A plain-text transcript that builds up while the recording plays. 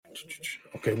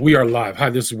Okay, we are live.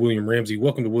 Hi, this is William Ramsey.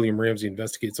 Welcome to William Ramsey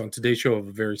Investigates. On today's show, I have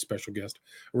a very special guest,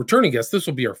 a returning guest. This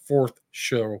will be our fourth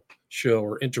show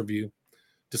or interview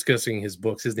discussing his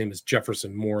books. His name is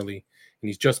Jefferson Morley, and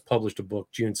he's just published a book,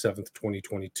 June 7th,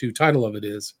 2022. Title of it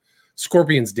is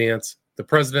Scorpions Dance, The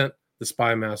President, the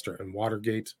Spymaster, and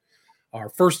Watergate. Our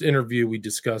first interview, we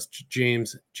discussed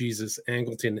James Jesus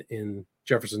Angleton in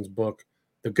Jefferson's book,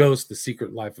 The Ghost, The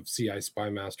Secret Life of CIA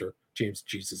Spymaster, James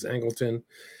Jesus Angleton.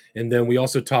 And then we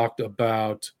also talked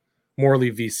about Morley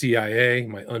v. CIA,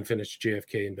 my unfinished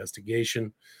JFK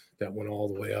investigation that went all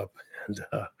the way up and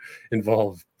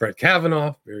involved Brett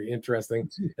Kavanaugh. Very interesting.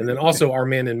 And then also Our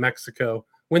Man in Mexico,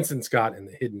 Winston Scott, and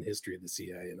the Hidden History of the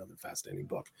CIA, another fascinating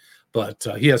book. But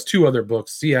he has two other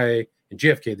books, CIA and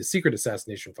JFK, The Secret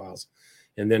Assassination Files.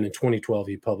 And then in 2012,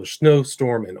 he published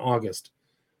Snowstorm in August,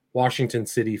 Washington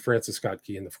City, Francis Scott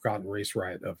Key, and the Forgotten Race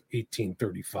Riot of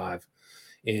 1835.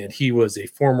 And he was a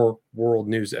former world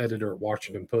news editor at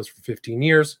Washington Post for 15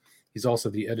 years. He's also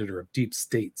the editor of Deep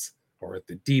States, or at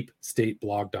the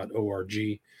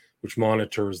deepstateblog.org, which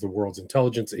monitors the world's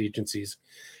intelligence agencies.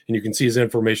 And you can see his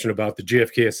information about the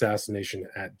JFK assassination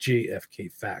at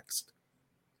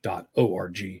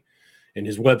jfkfacts.org. And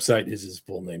his website is his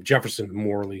full name, Jefferson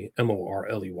Morley,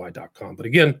 Morley.com. But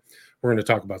again, we're going to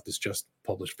talk about this just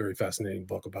published, very fascinating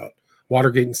book about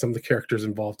Watergate and some of the characters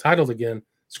involved, titled again,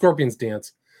 Scorpions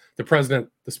Dance, The President,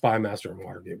 the Spymaster, and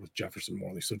Watergate with Jefferson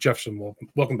Morley. So Jefferson,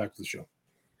 welcome back to the show.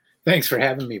 Thanks for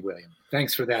having me, William.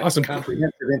 Thanks for that awesome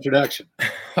comprehensive introduction.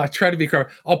 I try to be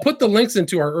clear. I'll put the links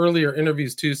into our earlier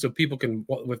interviews too, so people can,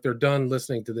 if they're done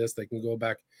listening to this, they can go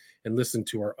back and listen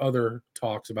to our other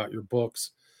talks about your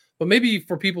books. But maybe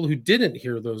for people who didn't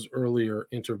hear those earlier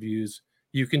interviews,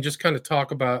 you can just kind of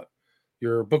talk about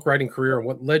your book writing career and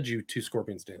what led you to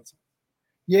Scorpions Dance.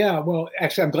 Yeah, well,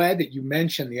 actually, I'm glad that you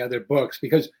mentioned the other books,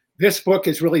 because this book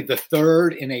is really the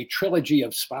third in a trilogy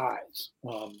of spies.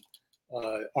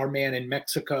 Our Man in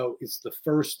Mexico is the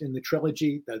first in the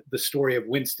trilogy, the story of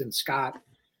Winston Scott,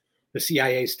 the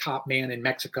CIA's top man in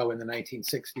Mexico in the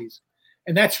 1960s.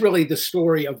 And that's really the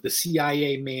story of the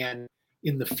CIA man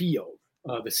in the field,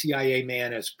 the CIA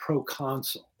man as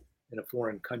proconsul in a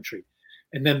foreign country.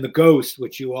 And then The Ghost,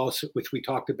 which we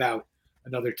talked about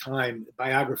another time,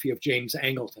 biography of James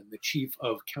Angleton, the chief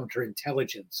of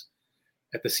counterintelligence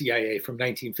at the CIA from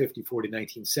 1954 to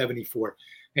 1974.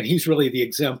 And he's really the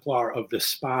exemplar of the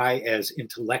spy as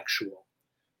intellectual.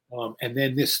 And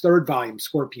then this third volume,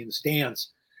 Scorpions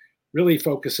Dance, really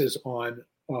focuses on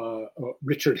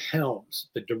Richard Helms,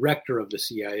 the director of the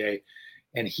CIA,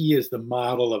 and he is the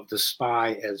model of the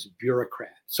spy as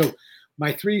bureaucrat. So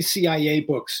my three CIA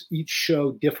books each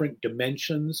show different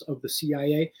dimensions of the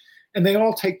CIA, and they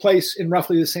all take place in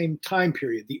roughly the same time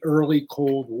period, the early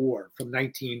Cold War from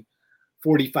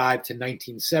 1945 to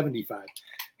 1975.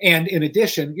 And in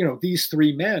addition, these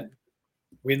three men,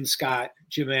 Win Scott,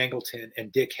 Jim Angleton,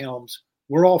 and Dick Helms,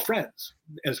 were all friends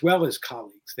as well as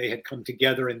colleagues. They had come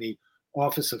together in the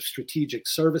Office of Strategic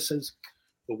Services,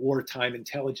 the wartime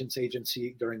intelligence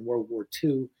agency during World War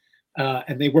II,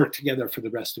 and they worked together for the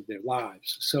rest of their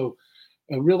lives. So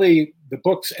really, the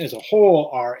books as a whole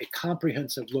are a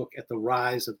comprehensive look at the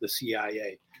rise of the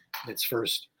CIA in its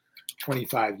first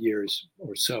 25 years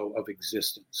or so of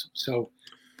existence. So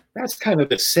that's kind of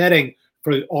the setting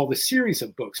for all the series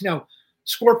of books. Now,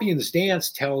 Scorpions Dance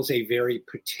tells a very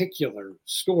particular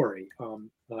story,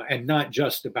 and not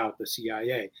just about the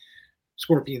CIA.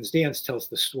 Scorpions Dance tells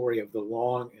the story of the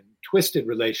long and twisted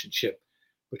relationship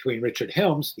between Richard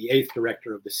Helms, the 8th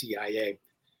director of the CIA,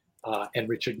 and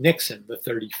Richard Nixon, the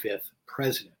 35th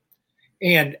president.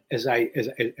 And as I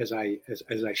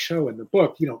show in the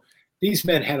book, these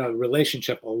men had a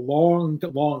relationship a long,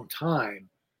 long time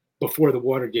before the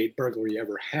Watergate burglary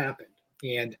ever happened.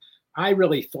 And I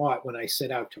really thought when I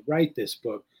set out to write this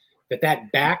book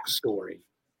that backstory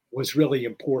was really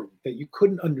important, that you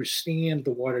couldn't understand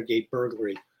the Watergate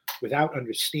burglary without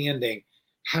understanding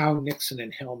how Nixon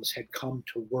and Helms had come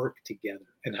to work together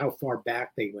and how far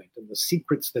back they went and the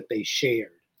secrets that they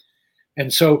shared.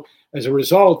 And so as a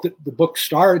result, the book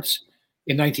starts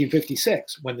in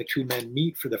 1956 when the two men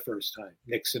meet for the first time.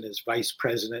 Nixon is vice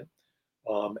president,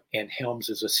 and Helms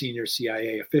is a senior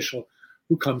CIA official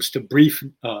who comes to brief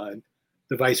the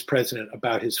vice president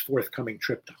about his forthcoming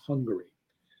trip to Hungary.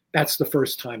 That's the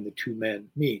first time the two men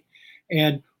meet.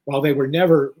 And while they were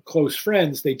never close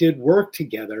friends, they did work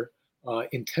together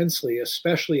intensely,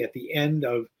 especially at the end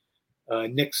of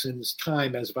Nixon's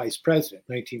time as vice president,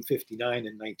 1959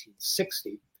 and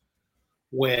 1960,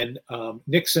 when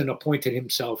Nixon appointed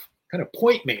himself kind of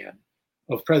point man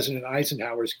of President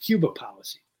Eisenhower's Cuba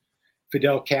policy.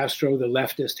 Fidel Castro, the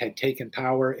leftist, had taken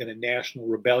power in a national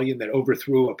rebellion that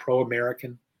overthrew a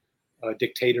pro-American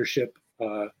dictatorship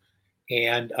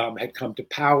and had come to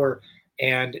power.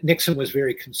 And Nixon was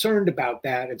very concerned about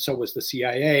that, and so was the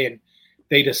CIA. And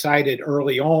they decided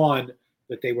early on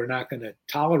that they were not going to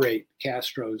tolerate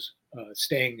Castro's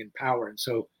staying in power. And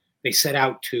so they set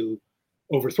out to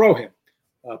overthrow him,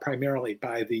 primarily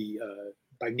by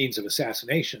means of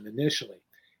assassination initially.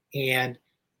 And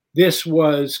this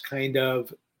was kind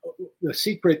of the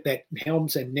secret that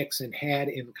Helms and Nixon had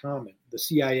in common, the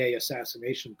CIA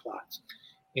assassination plots,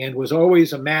 and was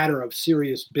always a matter of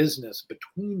serious business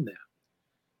between them,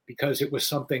 because it was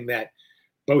something that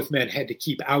both men had to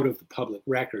keep out of the public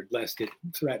record lest it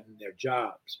threatened their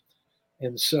jobs.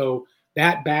 And so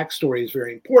that backstory is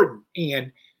very important.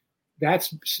 And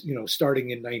that's, starting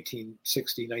in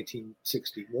 1960,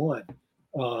 1961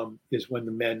 is when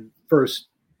the men first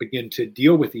begin to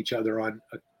deal with each other on,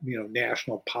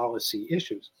 national policy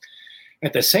issues.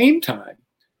 At the same time,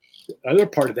 the other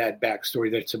part of that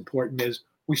backstory that's important is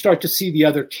we start to see the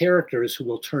other characters who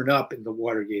will turn up in the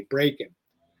Watergate break-in.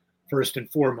 First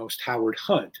and foremost, Howard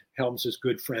Hunt, Helms's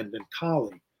good friend and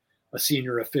colleague, a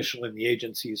senior official in the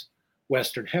agency's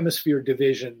Western Hemisphere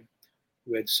division,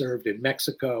 who had served in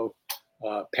Mexico,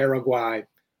 Paraguay,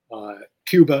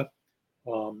 Cuba.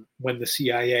 When the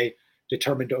CIA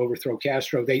determined to overthrow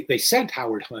Castro, they sent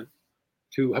Howard Hunt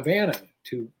to Havana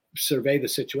to survey the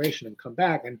situation and come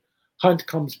back. And Hunt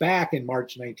comes back in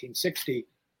March 1960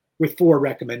 with 4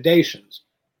 recommendations.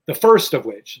 The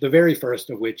very first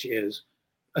of which is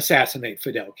assassinate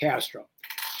Fidel Castro.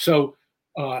 So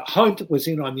Hunt was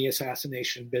in on the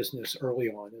assassination business early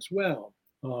on as well.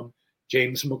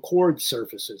 James McCord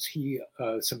surfaces.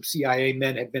 Some CIA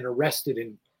men had been arrested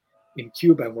in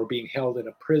Cuba and were being held in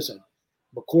a prison.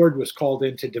 McCord was called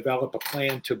in to develop a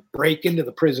plan to break into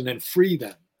the prison and free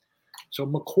them. So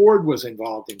McCord was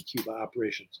involved in Cuba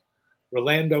operations.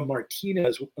 Rolando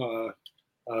Martinez, who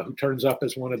turns up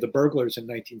as one of the burglars in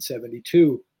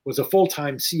 1972, was a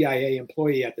full-time CIA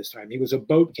employee at this time. He was a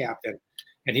boat captain,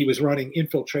 and he was running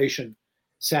infiltration,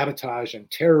 sabotage,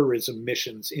 and terrorism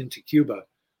missions into Cuba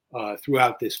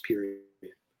throughout this period.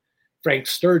 Frank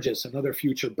Sturgis, another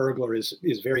future burglar,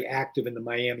 is very active in the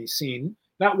Miami scene,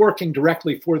 not working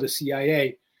directly for the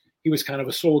CIA. He was kind of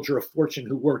a soldier of fortune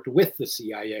who worked with the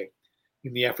CIA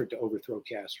in the effort to overthrow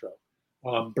Castro.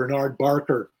 Bernard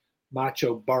Barker,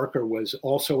 Macho Barker, was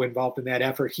also involved in that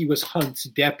effort. He was Hunt's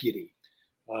deputy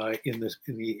in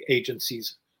the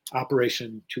agency's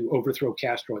operation to overthrow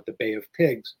Castro at the Bay of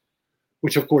Pigs,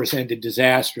 which of course ended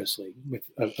disastrously with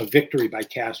a victory by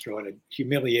Castro and a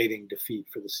humiliating defeat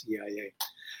for the CIA.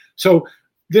 So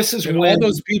this is when all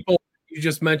those people you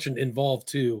just mentioned involved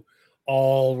too,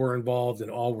 all were involved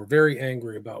and all were very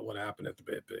angry about what happened at the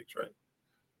Bay of Pigs, right?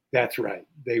 That's right.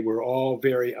 They were all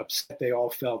very upset. They all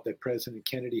felt that President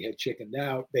Kennedy had chickened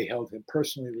out. They held him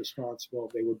personally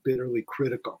responsible. They were bitterly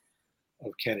critical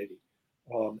of Kennedy.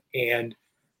 And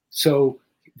so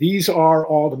these are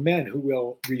all the men who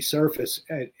will resurface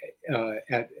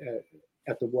at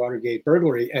the Watergate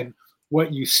burglary. And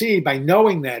what you see by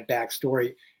knowing that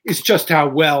backstory is just how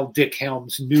well Dick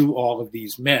Helms knew all of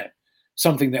these men,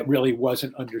 something that really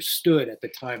wasn't understood at the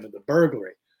time of the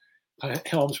burglary.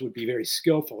 Helms would be very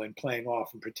skillful in playing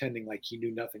off and pretending like he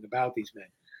knew nothing about these men,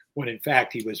 when in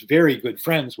fact he was very good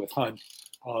friends with Hunt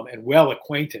and well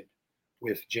acquainted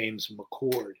with James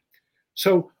McCord.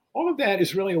 So all of that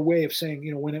is really a way of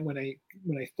saying, when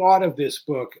I thought of this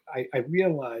book, I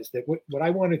realized that what I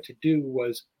wanted to do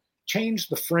was change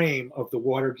the frame of the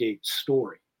Watergate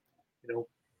story.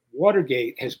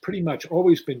 Watergate has pretty much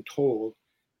always been told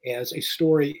as a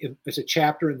story, as a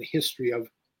chapter in the history of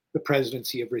the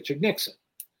presidency of Richard Nixon,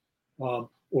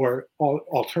 or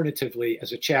alternatively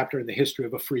as a chapter in the history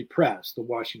of a free press, the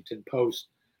Washington Post,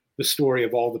 the story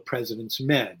of all the president's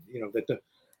men, that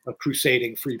a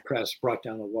crusading free press brought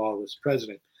down a lawless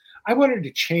president. I wanted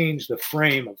to change the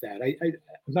frame of that.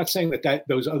 I'm not saying that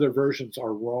those other versions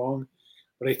are wrong,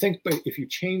 but I think if you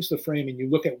change the frame and you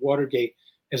look at Watergate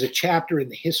as a chapter in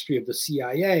the history of the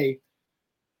CIA,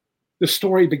 the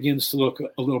story begins to look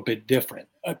a little bit different.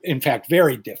 In fact,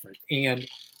 very different. And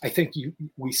I think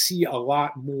we see a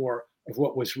lot more of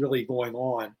what was really going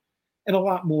on and a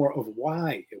lot more of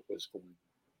why it was going on.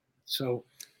 So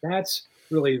that's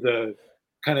really the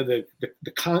kind of the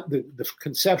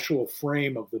conceptual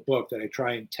frame of the book, that I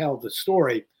try and tell the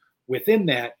story within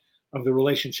that of the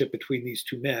relationship between these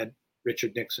two men,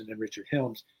 Richard Nixon and Richard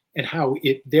Helms, and how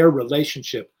their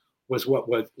relationship was what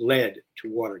led to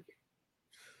Watergate.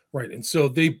 Right. And so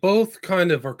they both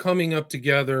kind of are coming up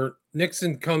together.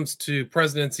 Nixon comes to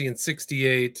presidency in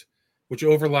 68. which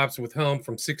overlaps with Helm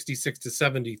from 66 to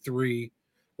 73,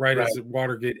 right as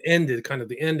Watergate ended, kind of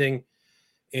the ending.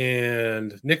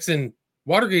 And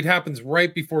Watergate happens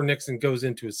right before Nixon goes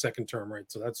into his second term,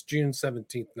 right? So that's June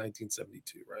 17th,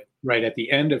 1972, right? Right, at the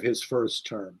end of his first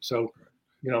term. So,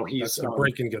 he's... That's the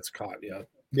break-in gets caught, yeah.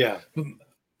 Yeah.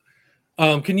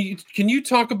 Can you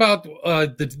talk about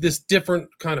this different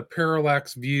kind of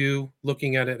parallax view,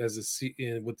 looking at it as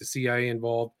with the CIA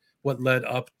involved, what led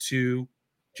up to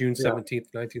June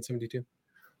 17th, 1972?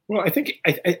 Well, I think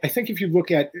if you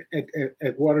look at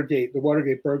Watergate, the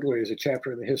Watergate burglary is a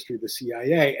chapter in the history of the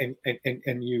CIA,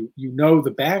 and you know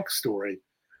the backstory,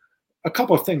 a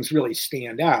couple of things really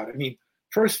stand out. I mean,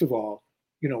 first of all,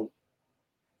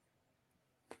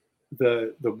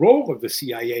 the role of the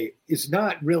CIA is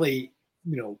not really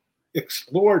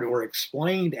explored or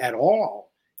explained at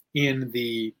all in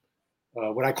the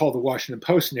what I call the Washington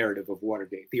Post narrative of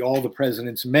Watergate, the All the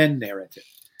President's Men narrative.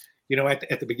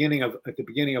 At the beginning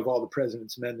of All the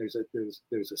President's Men, there's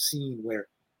a scene where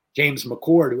James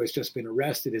McCord, who has just been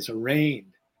arrested, is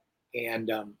arraigned,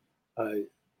 and the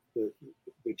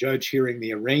judge hearing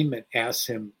the arraignment asks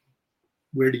him,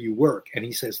 "Where do you work?" And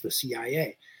he says, "The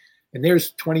CIA." And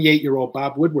there's 28-year-old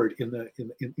Bob Woodward in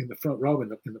the front row in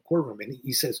the courtroom, and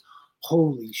he says,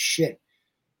 "Holy shit!"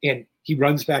 And he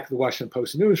runs back to the Washington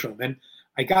Post newsroom. And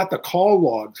I got the call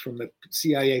logs from the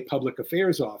CIA Public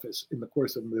Affairs Office in the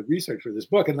course of the research for this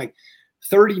book. And like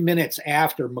 30 minutes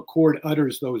after McCord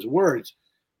utters those words,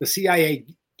 the CIA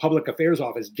Public Affairs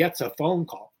Office gets a phone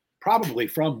call, probably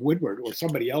from Woodward or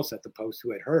somebody else at the Post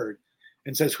who had heard,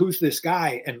 and says, "Who's this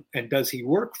guy? And does he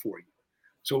work for you?"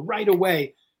 So right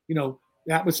away,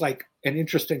 that was like an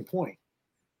interesting point.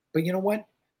 But you know what?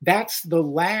 That's the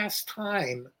last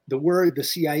time the word the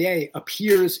CIA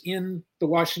appears in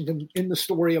the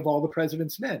story of All the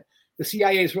President's Men. The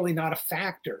CIA is really not a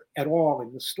factor at all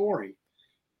in the story,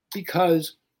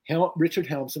 because Richard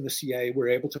Helms and the CIA were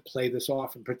able to play this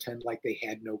off and pretend like they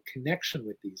had no connection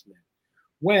with these men.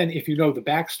 When, if you know the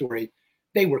backstory,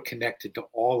 they were connected to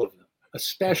all of them,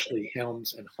 especially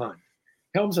Helms and Hunt.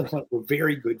 Helms and Hunt were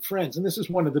very good friends. And this is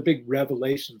one of the big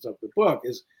revelations of the book,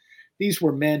 is these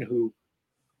were men who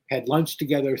had lunch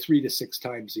together 3 to 6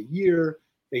 times a year.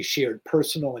 They shared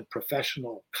personal and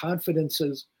professional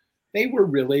confidences. They were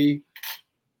really,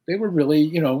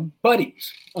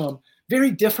 buddies.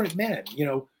 Very different men.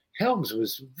 Helms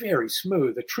was very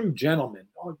smooth, a true gentleman,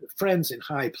 friends in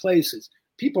high places.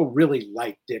 People really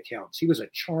liked Dick Helms. He was a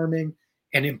charming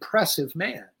and impressive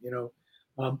man,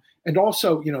 and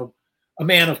also, a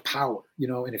man of power,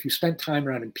 and if you spent time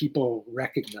around him, people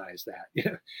recognize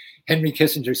that. Henry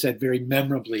Kissinger said very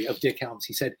memorably of Dick Helms,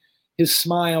 he said, his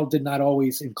smile did not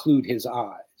always include his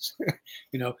eyes.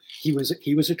 He was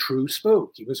a true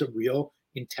spook. He was a real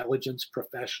intelligence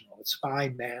professional, a spy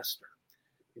master.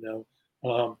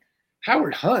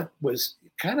 Howard Hunt was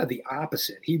kind of the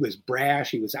opposite. He was brash.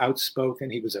 He was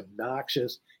outspoken. He was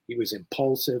obnoxious. He was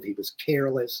impulsive. He was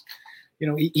careless.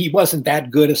 He wasn't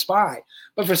that good a spy.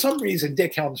 But for some reason,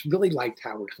 Dick Helms really liked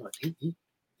Howard Hunt. He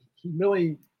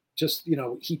really just,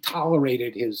 he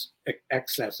tolerated his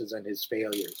excesses and his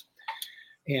failures.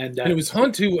 And it was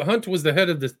Hunt was the head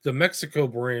of the Mexico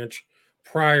branch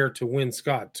prior to Win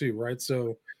Scott too, right?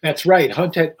 So that's right.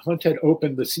 Hunt had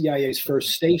opened the CIA's first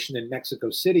station in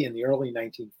Mexico City in the early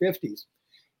 1950s,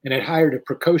 and had hired a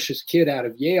precocious kid out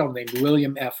of Yale named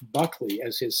William F. Buckley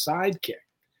as his sidekick.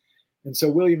 And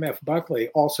so William F. Buckley,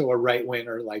 also a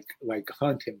right-winger like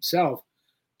Hunt himself,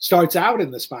 starts out in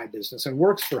the spy business and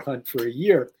works for Hunt for a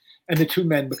year, and the two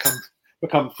men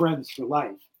become friends for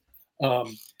life.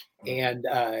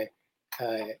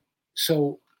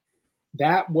 So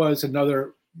that was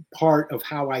another part of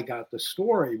how I got the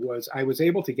story, was I was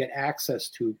able to get access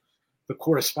to the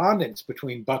correspondence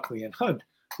between Buckley and Hunt,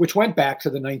 which went back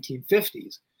to the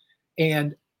 1950s.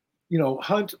 And,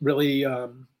 Hunt really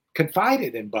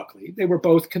confided in Buckley. They were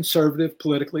both conservative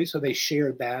politically, so they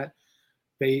shared that.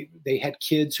 They had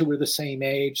kids who were the same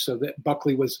age, so that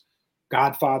Buckley was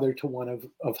godfather to one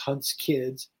of Hunt's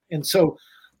kids. And so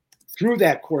through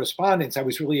that correspondence, I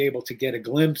was really able to get a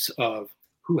glimpse of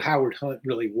who Howard Hunt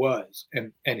really was,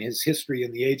 and his history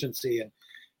in the agency, and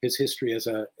his history as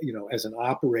an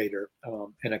operator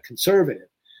and a conservative,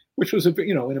 which was an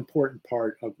important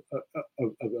part of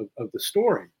the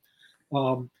story.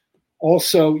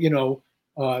 Also,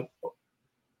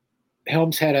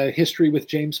 Helms had a history with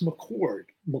James McCord.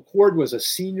 McCord was a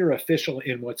senior official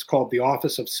in what's called the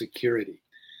Office of Security.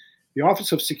 The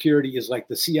Office of Security is like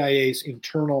the CIA's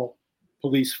internal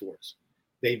police force.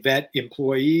 They vet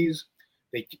employees.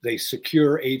 They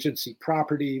secure agency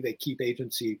property. They keep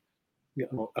agency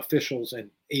officials and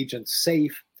agents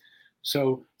safe.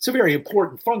 So it's a very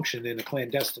important function in a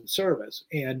clandestine service.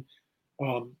 And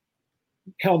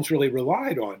Helms really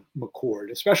relied on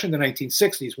McCord, especially in the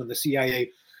 1960s when the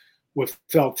CIA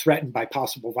felt threatened by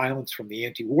possible violence from the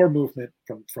anti-war movement,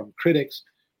 from critics.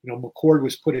 McCord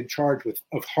was put in charge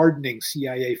of hardening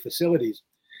CIA facilities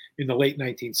in the late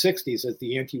 1960s as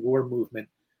the anti-war movement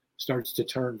starts to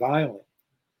turn violent.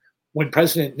 When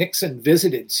President Nixon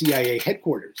visited CIA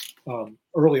headquarters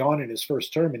early on in his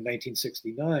first term in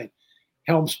 1969,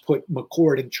 Helms put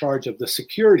McCord in charge of the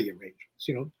security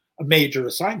arrangements, a major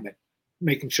assignment,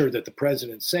 making sure that the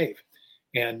president's safe.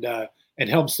 And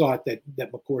Helms thought that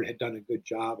McCord had done a good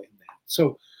job in that.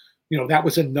 So, that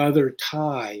was another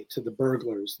tie to the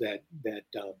burglars that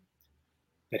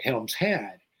Helms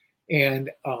had. And,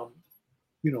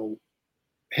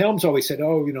 Helms always said,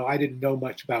 I didn't know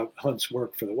much about Hunt's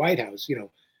work for the White House.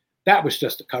 That was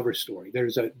just a cover story.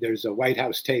 There's a White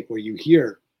House tape where you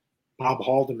hear Bob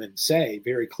Haldeman say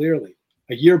very clearly,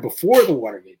 a year before the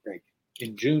Watergate break,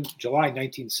 in July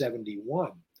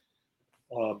 1971,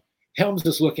 Helms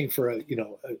is looking for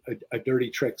a dirty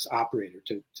tricks operator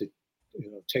to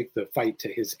take the fight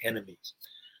to his enemies,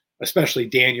 especially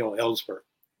Daniel Ellsberg,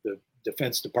 the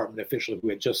Defense Department official who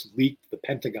had just leaked the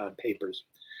Pentagon Papers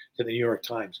to the New York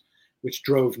Times, which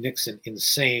drove Nixon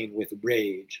insane with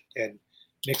rage. And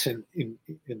Nixon, in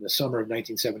the summer of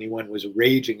 1971, was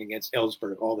raging against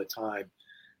Ellsberg all the time,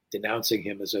 denouncing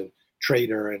him as a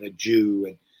traitor and a Jew,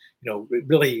 and it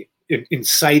really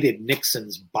incited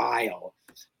Nixon's bile.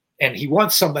 And he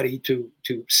wants somebody to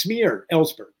smear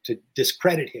Ellsberg, to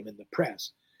discredit him in the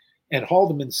press. And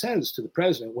Haldeman says to the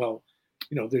president, well,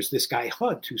 there's this guy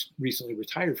Hunt who's recently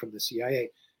retired from the CIA.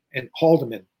 And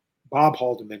Bob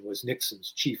Haldeman was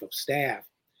Nixon's chief of staff.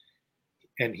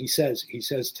 And he says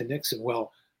to Nixon,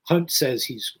 well, Hunt says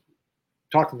I'm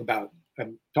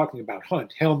talking about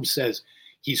Hunt. Helms says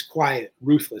he's quiet,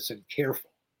 ruthless, and careful.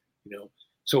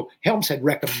 So Helms had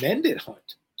recommended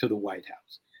Hunt to the White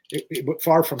House. But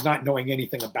far from not knowing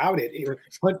anything about it,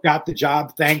 Hunt got the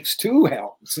job thanks to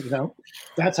Helms.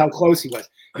 That's how close he was.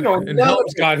 And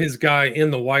Helms got his guy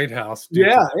in the White House.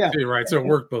 Right. So it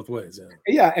worked both ways.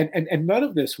 And none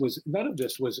of this was known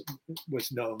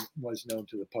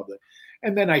to the public.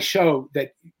 And then I show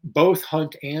that both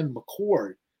Hunt and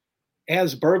McCord,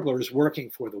 as burglars working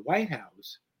for the White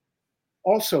House,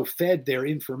 also fed their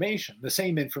information, the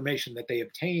same information that they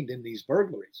obtained in these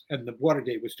burglaries. And the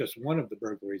Watergate was just one of the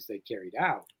burglaries they carried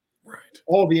out. Right.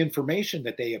 All the information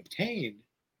that they obtained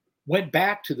went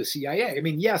back to the CIA. I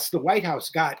mean, yes, the White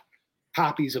House got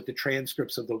copies of the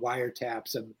transcripts of the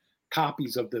wiretaps and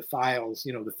copies of the files,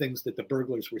 the things that the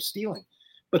burglars were stealing.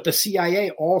 But the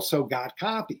CIA also got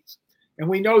copies. And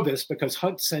we know this because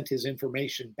Hunt sent his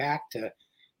information back to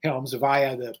Helms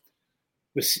via the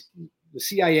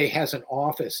CIA has an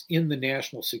office in the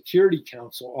National Security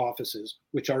Council offices,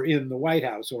 which are in the White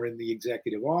House or in the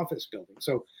Executive Office building.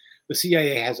 So the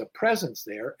CIA has a presence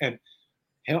there, and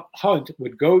Hunt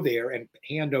would go there and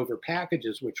hand over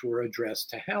packages which were addressed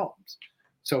to Helms.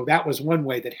 So that was one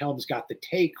way that Helms got the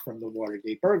take from the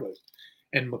Watergate burglars.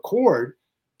 And McCord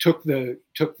took the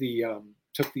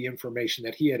information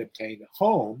that he had obtained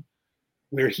home,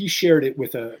 where he shared it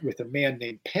with a man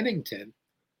named Pennington,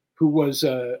 who was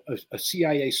a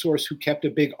CIA source who kept a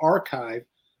big archive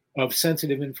of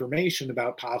sensitive information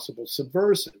about possible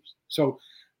subversives. So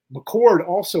McCord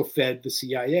also fed the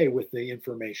CIA with the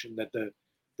information that the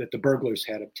burglars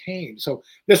had obtained. So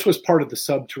this was part of the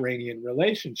subterranean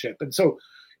relationship. And so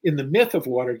in the myth of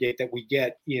Watergate that we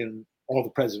get in All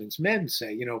the President's Men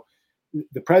say,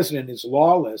 the president is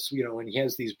lawless, and he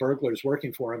has these burglars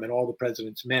working for him, and all the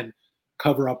president's men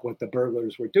cover up what the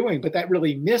burglars were doing. But that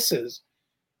really misses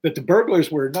that the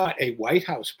burglars were not a White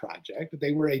House project.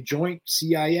 They were a joint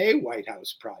CIA White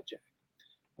House project.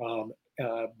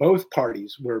 Both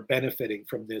parties were benefiting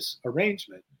from this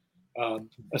arrangement,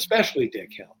 especially Dick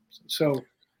Helms. So,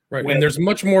 right. And there's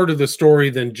much more to the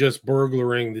story than just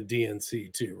burglaring the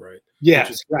DNC too, right?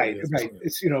 Yes, right.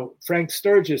 It's, Frank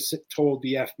Sturgis told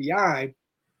the FBI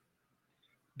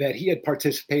that he had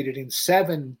participated in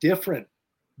 7 different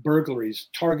burglaries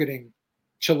targeting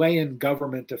Chilean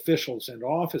government officials and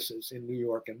offices in New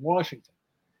York and Washington.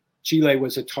 Chile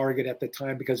was a target at the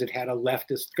time because it had a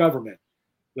leftist government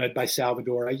led by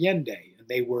Salvador Allende, and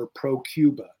they were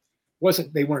pro-Cuba.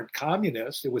 They weren't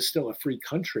communist. It was still a free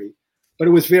country, but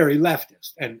it was very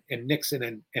leftist. And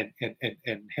Nixon and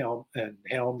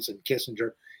Helms and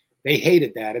Kissinger, they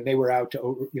hated that, and they were out to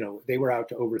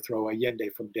overthrow Allende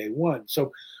from day one.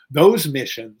 So those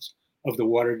missions of the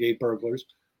Watergate burglars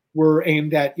were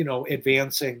aimed at,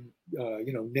 advancing,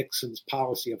 Nixon's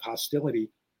policy of hostility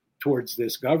towards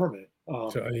this government.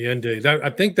 So Allende, I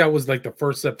think that was like the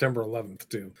first September 11th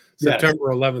too. Yes.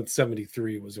 September 11th,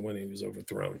 73 was when he was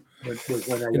overthrown. Was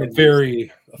when in a very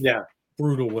yeah.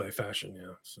 brutal way fashion.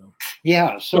 Yeah. So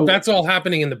yeah. So that's all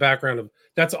happening in the background of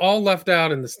that's all left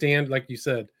out in the stand, like you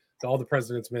said, all the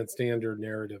President's Men standard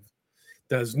narrative.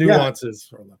 Those nuances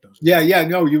are left out. Yeah.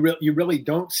 No, you really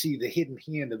don't see the hidden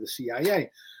hand of the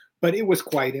CIA, but it was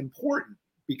quite important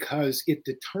because it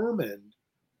determined,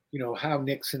 how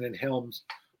Nixon and Helms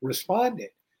responded.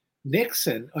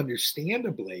 Nixon,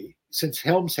 understandably, since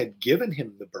Helms had given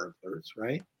him the burglars,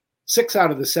 right? 6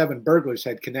 out of the 7 burglars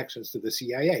had connections to the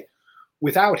CIA.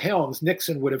 Without Helms,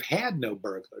 Nixon would have had no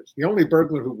burglars. The only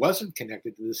burglar who wasn't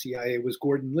connected to the CIA was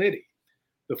Gordon Liddy,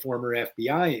 the former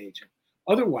FBI agent.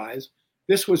 Otherwise,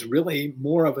 this was really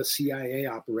more of a CIA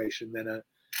operation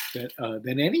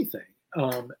than anything,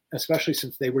 especially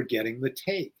since they were getting the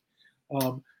take.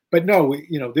 But no,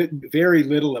 very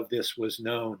little of this was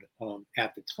known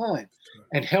at the time.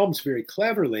 And Helms very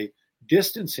cleverly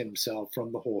distanced himself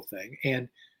from the whole thing and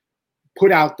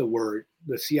put out the word,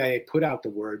 the CIA put out the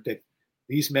word that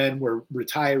these men were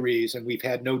retirees and we've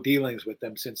had no dealings with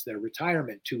them since their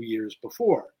retirement 2 years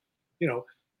before,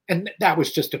 and that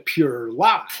was just a pure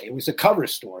lie. It was a cover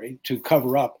story to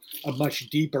cover up a much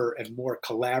deeper and more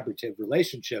collaborative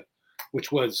relationship, which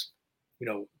was,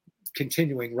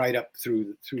 continuing right up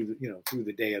through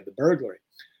the day of the burglary.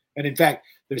 And in fact,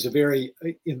 there's a very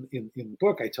in the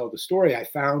book I tell the story. I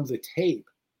found the tape.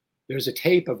 There's a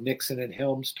tape of Nixon and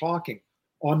Helms talking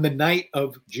on the night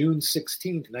of June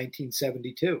 16th,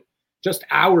 1972, just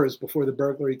hours before the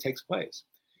burglary takes place.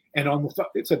 And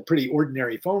it's a pretty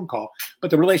ordinary phone call,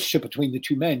 but the relationship between the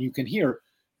two men, you can hear,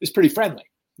 is pretty friendly.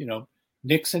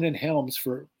 Nixon and Helms,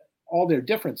 for all their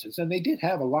differences, and they did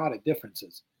have a lot of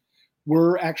differences,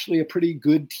 were actually a pretty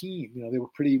good team.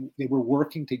 They were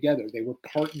working together. They were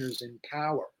partners in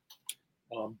power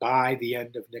by the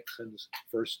end of Nixon's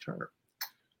first term.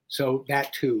 So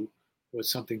that too was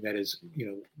something that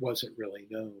wasn't really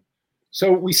known.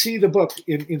 So we see the book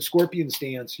in Scorpion's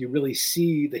Dance. You really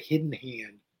see the hidden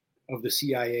hand of the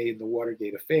CIA in the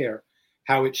Watergate affair,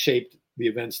 how it shaped the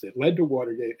events that led to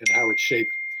Watergate and how it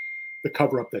shaped the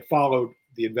cover-up that followed,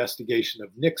 the investigation of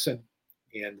Nixon,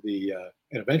 and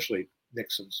eventually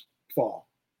Nixon's fall.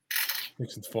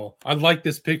 Nixon's fall. I like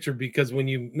this picture because when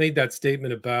you made that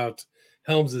statement about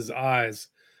Helms's eyes,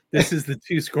 this is the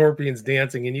two scorpions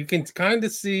dancing, and you can kind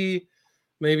of see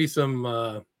maybe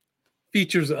some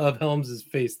features of Helms's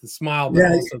face, the smile, but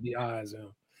also the eyes.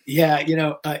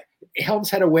 Helms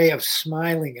had a way of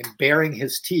smiling and baring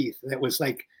his teeth that was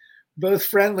like both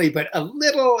friendly, but a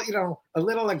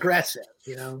little aggressive,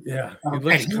 Yeah. It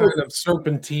looks kind of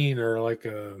serpentine or like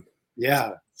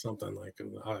something like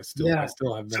I still have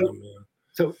venom.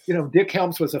 So Dick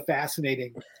Helms was a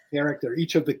fascinating character.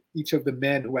 Each of the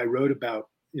men who I wrote about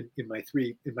in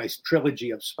my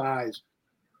trilogy of spies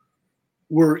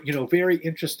were, very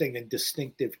interesting and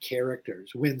distinctive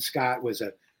characters. Win Scott was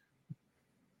a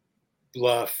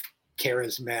bluff,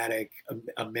 charismatic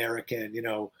American,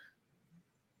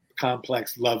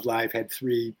 complex love life, had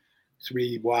three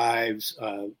wives,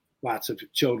 lots of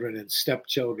children and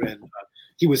stepchildren.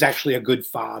 He was actually a good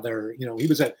father. He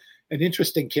was an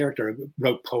interesting character,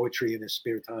 wrote poetry in his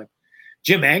spare time.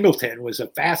 Jim Angleton was a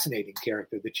fascinating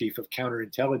character, the chief of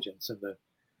counterintelligence and the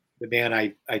man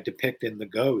I depict in The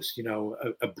Ghost,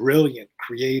 a brilliant,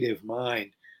 creative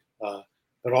mind,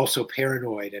 but also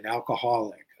paranoid and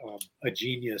alcoholic, a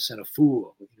genius and a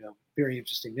fool, very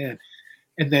interesting man.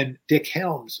 And then Dick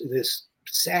Helms, this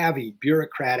savvy,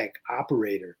 bureaucratic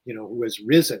operator, who has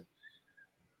risen,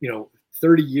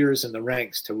 30 years in the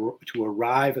ranks to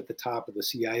arrive at the top of the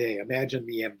CIA. Imagine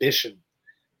the ambition,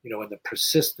 and the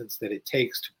persistence that it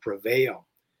takes to prevail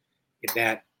in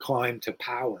that climb to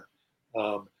power.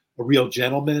 A real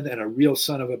gentleman and a real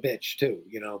son of a bitch too,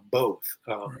 both.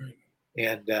 Right.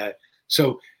 And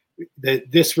so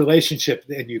this relationship,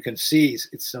 and you can see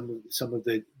it's some of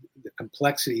the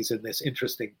complexities in this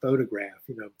interesting photograph.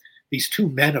 These two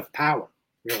men of power,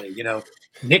 really.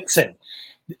 Nixon.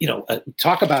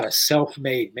 Talk about a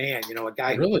self-made man. A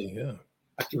guy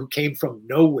who came from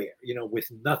nowhere. With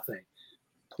nothing,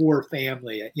 poor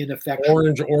family, ineffectual.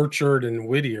 Orange Orchard and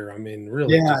Whittier. I mean,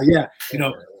 really. Yeah.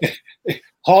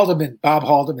 Bob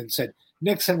Haldeman said,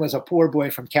 Nixon was a poor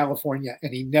boy from California,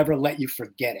 and he never let you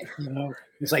forget it.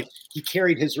 It's like he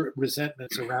carried his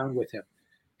resentments around with him.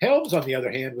 Helms, on the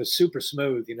other hand, was super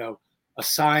smooth. A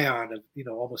scion of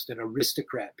almost an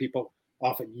aristocrat. People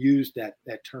often used that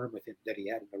term with him, that he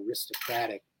had an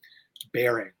aristocratic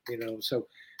bearing. So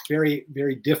very,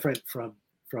 very different from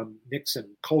Nixon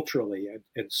culturally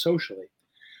and socially,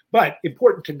 but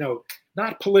important to note,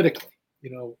 not politically.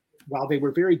 while they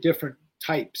were very different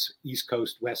types, East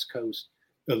Coast, West Coast,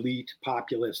 elite,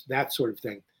 populist, that sort of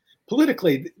thing,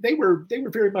 politically they were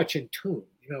very much in tune.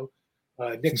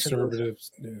 Nixon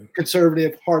Conservatives, was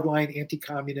conservative, hardline,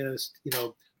 anti-communist,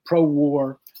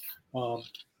 pro-war,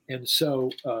 and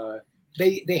so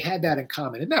they had that in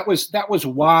common, and that was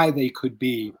why they could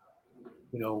be,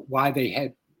 why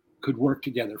they could work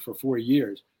together for 4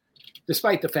 years,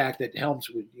 despite the fact that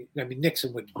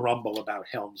Nixon would grumble about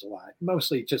Helms a lot,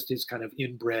 mostly just his kind of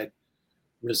inbred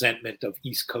resentment of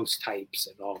East Coast types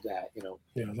and all that,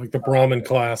 Yeah, like the Brahmin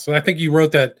class. So I think you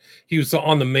wrote that he was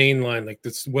on the main line, like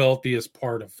this wealthiest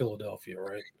part of Philadelphia,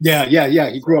 right? Yeah.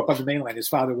 He grew up on the main line. His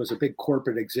father was a big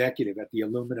corporate executive at the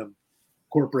Aluminum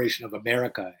Corporation of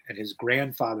America, and his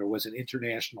grandfather was an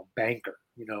international banker.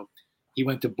 He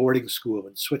went to boarding school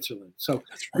in Switzerland. So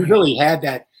He really had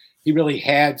that. He really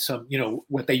had some,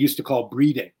 what they used to call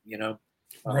breeding,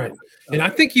 Right. And I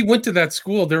think he went to that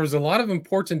school. There was a lot of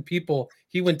important people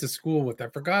he went to school with. I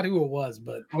forgot who it was,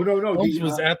 but Holmes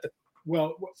was at the.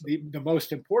 Well, the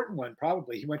most important one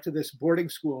probably. He went to this boarding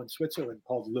school in Switzerland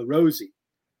called Le Rosey,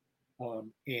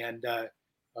 and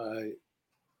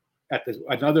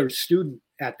another student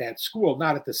at that school,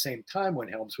 not at the same time when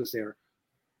Helms was there,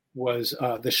 was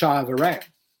the Shah of Iran.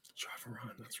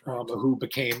 That's right. Who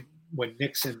became, when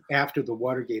Nixon, after the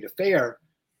Watergate affair,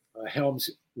 Helms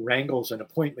wrangles an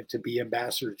appointment to be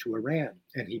ambassador to Iran,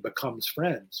 and he becomes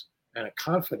friends and a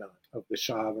confidant of the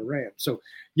Shah of Iran. So,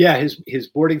 yeah, his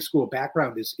boarding school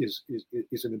background is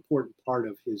an important part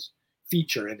of his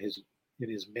feature in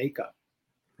his makeup.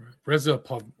 Reza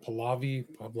Pahlavi.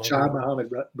 Shah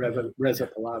Mohammed Reza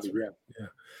Pahlavi. Yeah.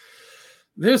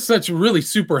 There's such really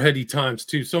super heady times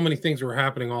too. So many things were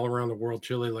happening all around the world.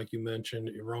 Chile, like you mentioned,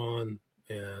 Iran,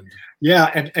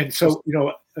 and so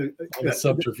the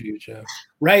subterfuge,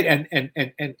 right.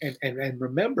 And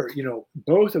remember,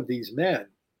 both of these men,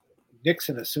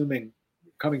 Nixon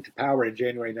coming to power in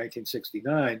January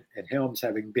 1969, and Helms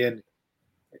having been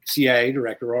CIA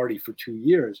director already for 2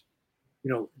 years.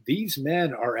 These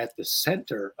men are at the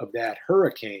center of that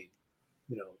hurricane,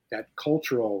 that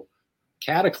cultural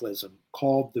cataclysm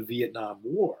called the Vietnam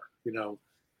War.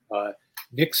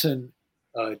 Nixon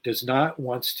does not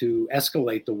want to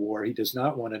escalate the war. He does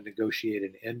not want to negotiate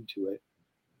an end to it.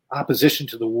 Opposition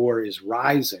to the war is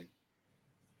rising.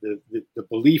 The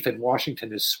belief in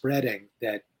Washington is spreading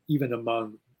that even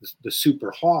among the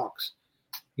super hawks,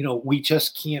 we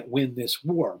just can't win this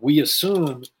war. We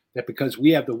assume that because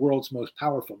we have the world's most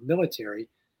powerful military,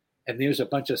 and there's a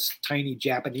bunch of tiny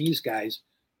Japanese guys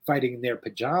fighting in their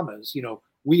pajamas,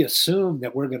 we assume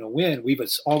that we're going to win. We've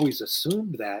always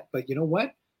assumed that, but you know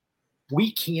what?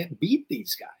 We can't beat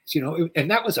these guys, and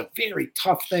that was a very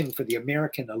tough thing for the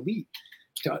American elite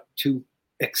to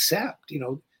accept,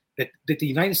 that the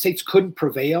United States couldn't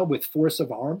prevail with force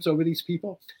of arms over these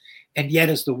people. And yet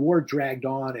as the war dragged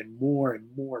on and more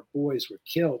boys were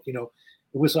killed, it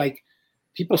was like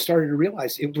people started to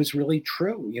realize it was really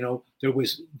true.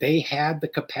 They had the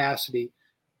capacity,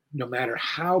 no matter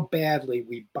how badly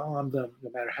we bombed them,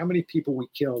 no matter how many people we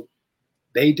killed,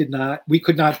 we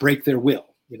could not break their will.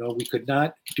 We could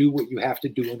not do what you have to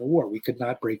do in a war. We could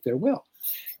not break their will.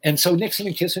 And so Nixon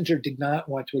and Kissinger did not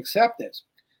want to accept this.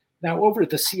 Now, over at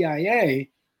the CIA,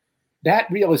 that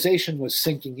realization was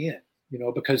sinking in,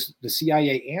 because the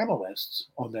CIA analysts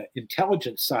on the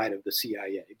intelligence side of the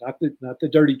CIA, not the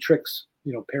dirty tricks,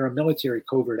 paramilitary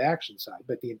covert action side,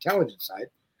 but the intelligence side,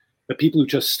 the people who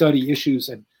just study issues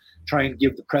and try and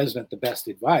give the president the best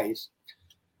advice.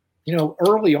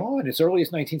 Early on, as early as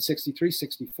 1963,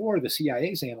 64, the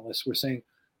CIA's analysts were saying,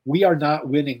 we are not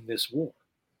winning this war.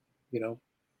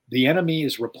 The enemy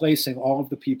is replacing all of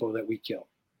the people that we killed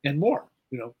and more.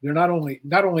 They're not only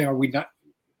are we not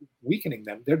weakening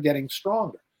them, they're getting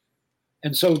stronger.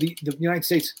 And so the United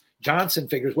States, Johnson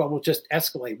figures, well, we'll just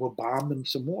escalate. We'll bomb them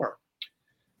some more.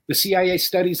 The CIA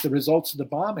studies the results of the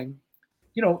bombing.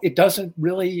 It doesn't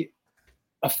really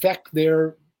affect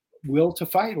their will to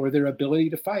fight or their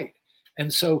ability to fight.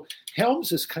 And so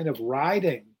Helms is kind of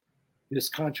riding this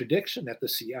contradiction at the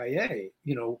CIA.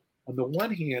 On the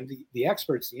one hand, the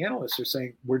experts, the analysts are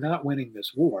saying, we're not winning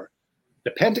this war.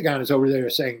 The Pentagon is over there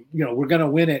saying, we're going to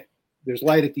win it. There's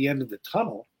light at the end of the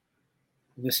tunnel.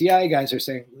 And the CIA guys are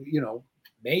saying,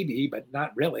 maybe, but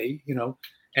not really,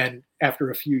 And after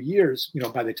a few years,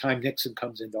 by the time Nixon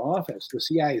comes into office, the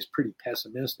CIA is pretty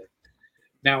pessimistic.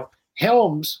 Now,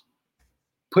 Helms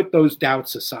put those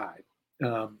doubts aside.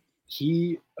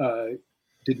 He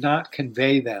did not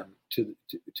convey them to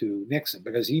Nixon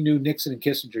because he knew Nixon and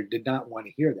Kissinger did not want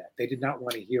to hear that. They did not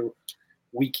want to hear,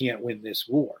 we can't win this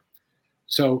war.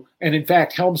 So, and in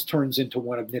fact, Helms turns into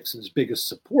one of Nixon's biggest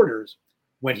supporters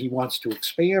when he wants to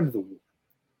expand the war.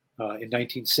 In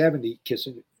 1970,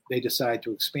 they decide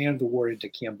to expand the war into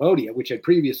Cambodia, which had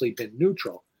previously been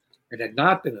neutral and had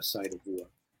not been a site of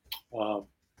war.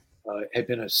 Had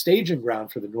been a staging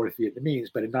ground for the North Vietnamese,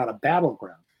 but not a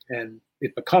battleground. And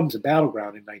it becomes a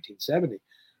battleground in 1970.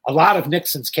 A lot of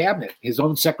Nixon's cabinet, his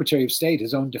own Secretary of State,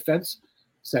 his own defense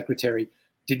secretary,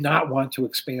 did not want to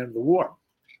expand the war.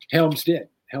 Helms did.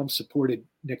 Helms supported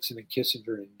Nixon and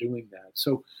Kissinger in doing that.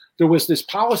 So there was this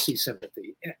policy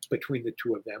sympathy between the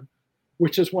two of them,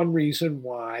 which is one reason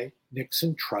why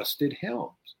Nixon trusted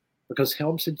Helms, because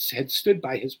Helms had stood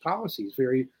by his policies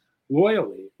very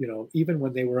loyally, even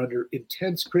when they were under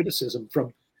intense criticism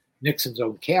from Nixon's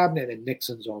own cabinet and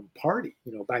Nixon's own party.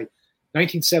 By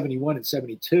 1971 and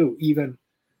 72, even,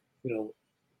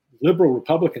 liberal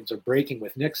Republicans are breaking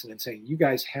with Nixon and saying, you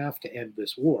guys have to end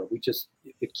this war.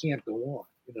 It can't go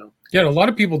on, Yeah, a lot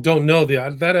of people don't know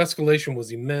that escalation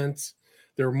was immense.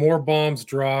 There were more bombs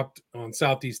dropped on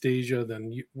Southeast Asia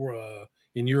than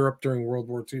in Europe during World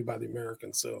War II by the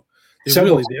Americans. So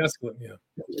several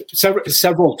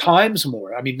times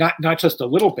more. I mean, not just a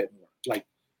little bit more, like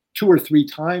 2 or 3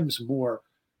 times more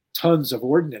tons of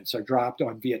ordnance are dropped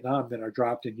on Vietnam than are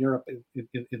dropped in Europe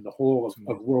in the whole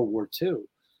of World War II.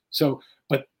 So,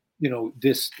 but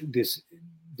this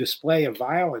display of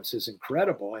violence is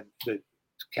incredible, and the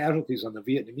casualties on the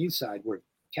Vietnamese side were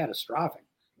catastrophic,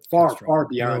 far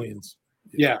beyond millions.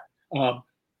 Yeah,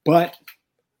 but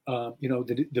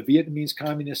the Vietnamese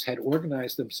communists had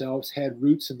organized themselves, had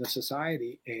roots in the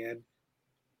society, and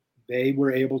they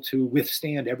were able to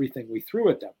withstand everything we threw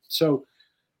at them. So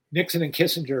Nixon and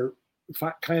Kissinger,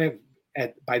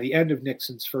 by the end of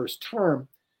Nixon's first term,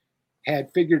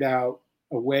 had figured out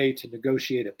a way to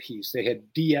negotiate a peace. They had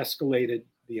de-escalated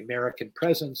the American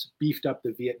presence, beefed up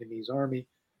the Vietnamese army,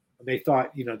 and they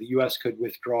thought, the U.S. could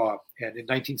withdraw. And in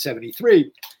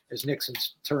 1973, as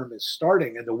Nixon's term is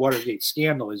starting and the Watergate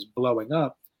scandal is blowing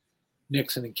up,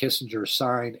 Nixon and Kissinger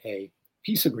sign a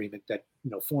peace agreement that,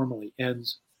 formally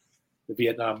ends the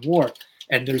Vietnam War.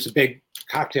 And there's a big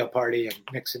cocktail party, and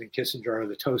Nixon and Kissinger are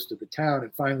the toast of the town.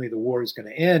 And finally, the war is going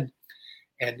to end.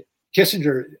 And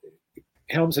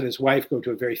Helms and his wife go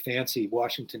to a very fancy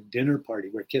Washington dinner party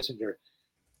where Kissinger,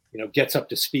 gets up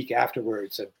to speak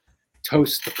afterwards and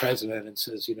toasts the president and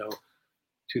says,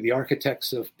 to the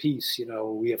architects of peace,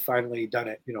 we have finally done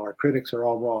it. Our critics are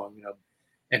all wrong.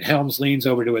 And Helms leans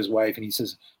over to his wife and he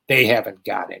says, they haven't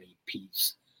got any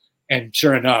peace. And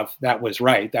sure enough, that was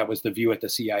right. That was the view at the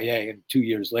CIA. And 2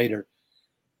 years later,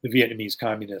 the Vietnamese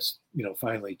communists,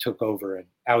 finally took over and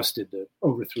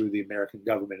overthrew the American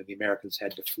government, and the Americans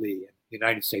had to flee, and the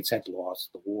United States had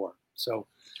lost the war. So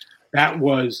that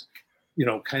was,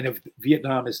 kind of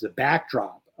Vietnam is the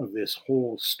backdrop of this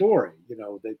whole story.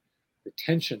 The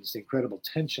tensions, the incredible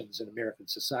tensions in American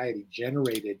society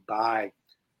generated by,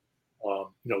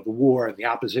 the war and the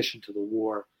opposition to the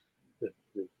war, the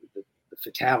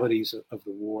fatalities of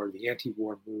the war, the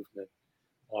anti-war movement.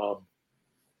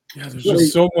 There's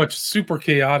just so much super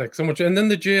chaotic, so much. And then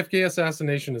the JFK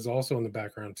assassination is also in the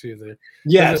background too.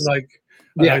 Yes.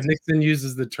 Nixon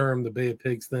uses the term the Bay of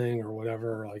Pigs thing or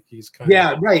whatever. Like he's kind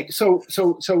of. Right. So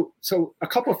a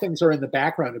couple of things are in the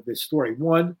background of this story.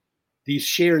 One, these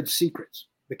shared secrets,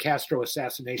 the Castro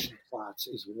assassination plots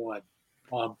is one.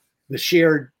 The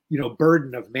shared,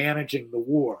 burden of managing the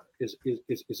war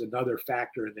is another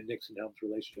factor in the Nixon-Helms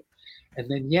relationship. And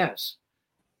then, yes,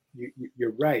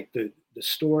 you're right. The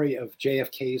story of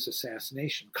JFK's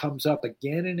assassination comes up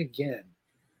again and again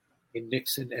in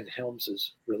Nixon and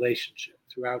Helms's relationship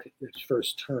throughout his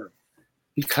first term,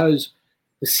 because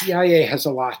the CIA has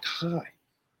a lot to hide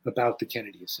about the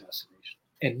Kennedy assassination,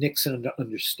 and Nixon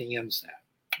understands that.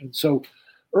 And so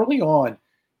early on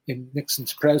in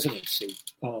Nixon's presidency,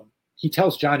 he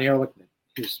tells John Ehrlichman,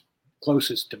 his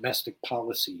closest domestic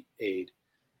policy aide,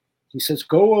 he says,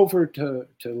 go over to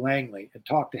Langley and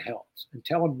talk to Helms and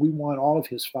tell him we want all of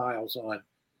his files on,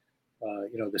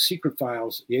 the secret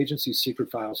files, the agency's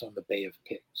secret files on the Bay of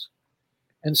Pigs.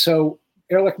 And so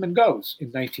Ehrlichman goes in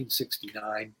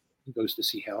 1969. He goes to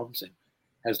see Helms and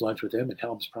has lunch with him, and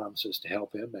Helms promises to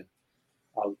help him and,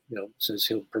 says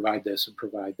he'll provide this and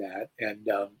provide that. And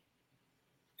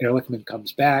Ehrlichman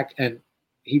comes back and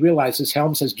he realizes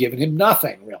Helms has given him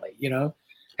nothing, really.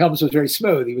 Helms was very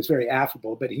smooth. He was very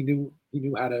affable, but he knew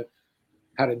how to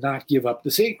not give up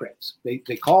the secrets. They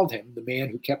called him the man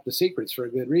who kept the secrets for a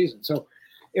good reason. So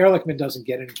Ehrlichman doesn't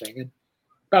get anything. And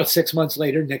about 6 months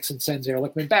later, Nixon sends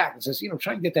Ehrlichman back and says,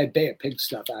 try and get that Bay of Pigs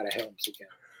stuff out of Helms again.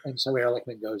 And so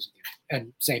Ehrlichman goes again.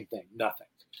 And same thing, nothing.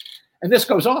 And this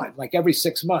goes on. Like every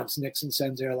 6 months, Nixon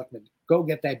sends Ehrlichman, go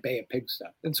get that Bay of Pigs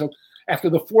stuff. And so after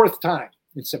the fourth time,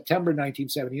 in September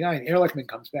 1979, Ehrlichman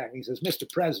comes back and he says, Mr.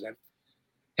 President,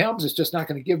 Helms is just not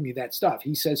going to give me that stuff.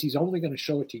 He says he's only going to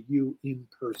show it to you in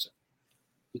person.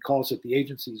 He calls it the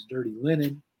agency's dirty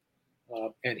linen,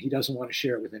 and he doesn't want to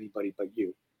share it with anybody but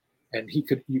you. And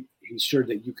he's sure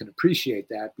that you can appreciate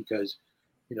that because,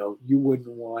 you wouldn't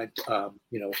want,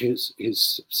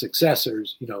 his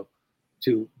successors,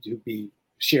 to be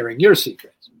sharing your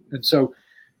secrets. And so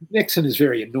Nixon is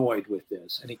very annoyed with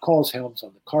this, and he calls Helms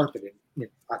on the carpet in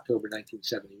October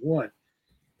 1971.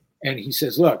 And he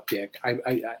says, look, Dick,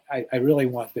 I really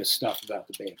want this stuff about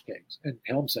the Bay of Pigs. And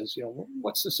Helms says,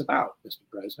 what's this about, Mr.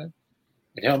 President?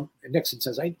 And Nixon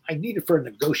says, I need it for a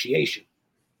negotiation.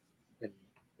 And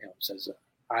Helms says,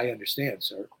 I understand,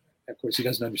 sir. Of course, he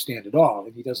doesn't understand at all.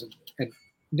 And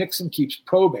Nixon keeps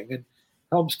probing, and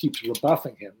Helms keeps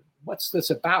rebuffing him. What's this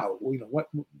about? What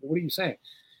are you saying?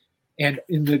 And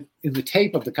in the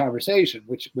tape of the conversation,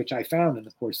 which I found in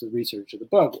the course of the research of the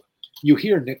book, you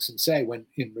hear Nixon say, when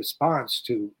in response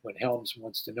to when Helms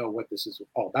wants to know what this is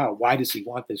all about, why does he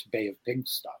want this Bay of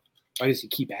Pigs stuff? Why does he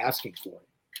keep asking for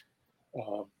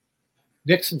it?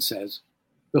 Nixon says,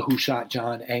 the Who Shot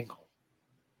John angle.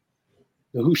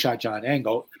 The Who Shot John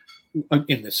angle,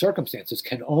 in the circumstances,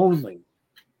 can only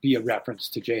be a reference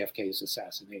to JFK's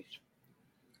assassination.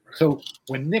 So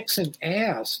when Nixon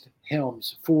asked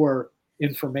Helms for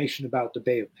information about the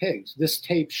Bay of Pigs, this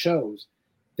tape shows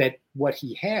that what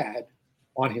he had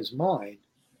on his mind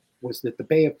was that the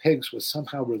Bay of Pigs was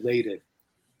somehow related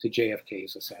to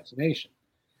JFK's assassination.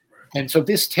 And so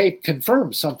this tape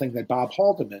confirms something that Bob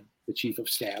Haldeman, the chief of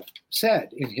staff, said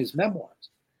in his memoirs,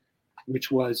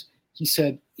 which was, he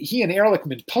said, he and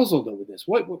Ehrlichman puzzled over this.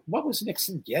 What was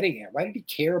Nixon getting at? Why did he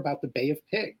care about the Bay of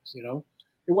Pigs?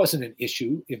 It wasn't an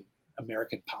issue in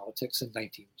American politics in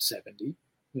 1970.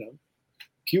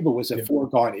 Cuba was a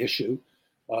foregone issue.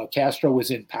 Castro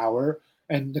was in power,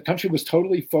 and the country was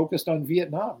totally focused on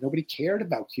Vietnam. Nobody cared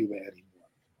about Cuba anymore.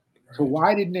 Right. So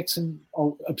why did Nixon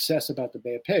obsess about the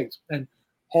Bay of Pigs? And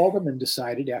Haldeman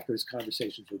decided after his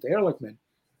conversations with Ehrlichman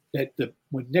that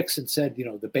when Nixon said,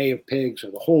 the Bay of Pigs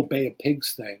or the whole Bay of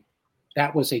Pigs thing,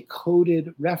 that was a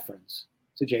coded reference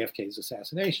to JFK's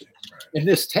assassination. Right. In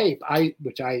this tape,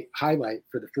 which I highlight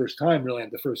for the first time, really, I'm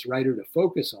the first writer to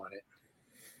focus on it.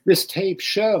 This tape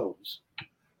shows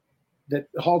that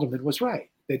Haldeman was right,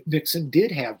 that Nixon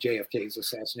did have JFK's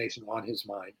assassination on his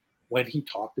mind when he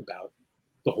talked about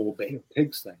the whole Bay of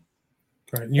Pigs thing.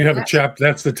 Right. You have a chapter.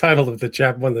 That's the title of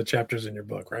the one of the chapters in your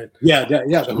book, right? Yeah,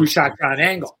 the Who Shot John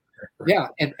angle. Yeah,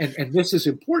 and this is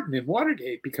important in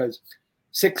Watergate because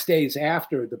 6 days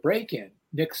after the break-in,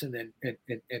 Nixon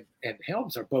and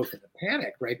Helms are both in a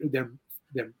panic, right? Their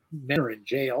men are in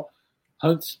jail.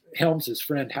 Helms's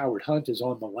friend Howard Hunt is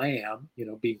on the lam,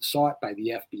 being sought by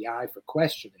the FBI for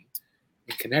questioning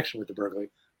in connection with the burglary.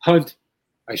 Hunt,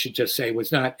 I should just say,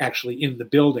 was not actually in the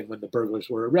building when the burglars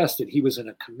were arrested. He was in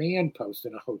a command post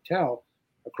in a hotel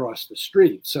across the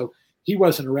street. So he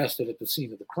wasn't arrested at the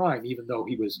scene of the crime, even though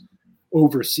he was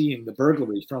overseeing the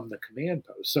burglary from the command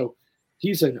post. So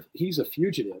he's a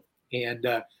fugitive. And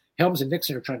Helms and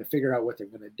Nixon are trying to figure out what they're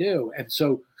going to do. And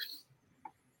so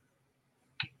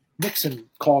Nixon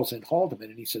calls in Haldeman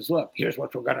and he says, look, here's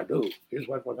what we're going to do. Here's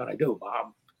what we're going to do,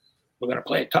 Bob. We're going to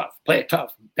play it tough. Play it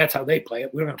tough. That's how they play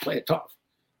it. We're going to play it tough.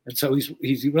 And so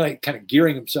he's really kind of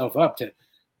gearing himself up to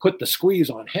put the squeeze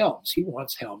on Helms. He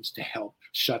wants Helms to help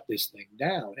shut this thing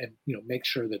down and make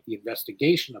sure that the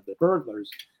investigation of the burglars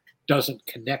doesn't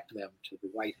connect them to the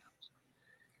White House.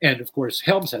 And of course,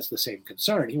 Helms has the same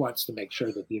concern. He wants to make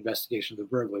sure that the investigation of the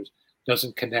burglars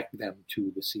doesn't connect them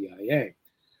to the CIA.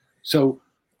 So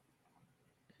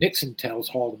Nixon tells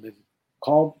Haldeman,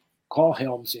 call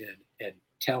Helms in and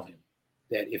tell him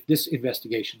that if this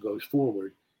investigation goes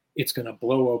forward, it's going to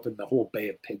blow open the whole Bay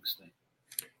of Pigs thing.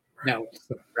 Now,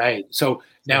 right. So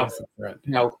now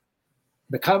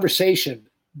the conversation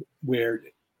where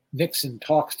Nixon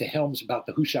talks to Helms about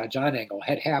the Who Shot John angle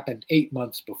had happened 8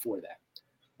 months before that.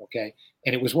 Okay.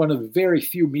 And it was one of the very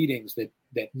few meetings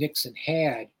that Nixon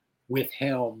had with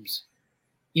Helms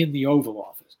in the Oval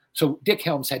Office. So Dick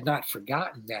Helms had not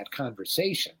forgotten that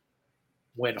conversation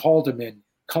when Haldeman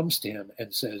comes to him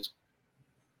and says,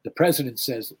 the president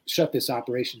says, shut this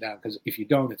operation down because if you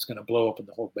don't, it's going to blow open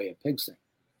the whole Bay of Pigs thing.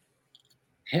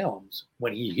 Helms,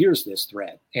 when he hears this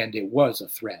threat, and it was a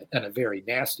threat and a very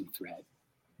nasty threat,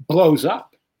 blows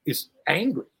up, is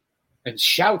angry, and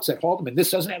shouts at Haldeman,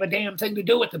 this doesn't have a damn thing to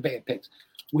do with the Bay of Pigs,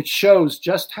 which shows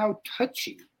just how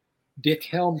touchy Dick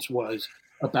Helms was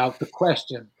about the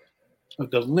question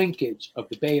of the linkage of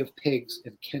the Bay of Pigs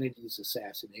and Kennedy's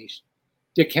assassination.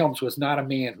 Dick Helms was not a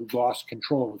man who lost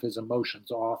control of his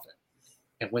emotions often.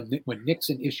 And when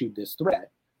Nixon issued this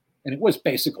threat, and it was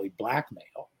basically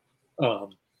blackmail,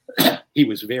 he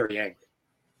was very angry.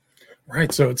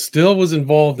 Right. So it still was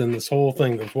involved in this whole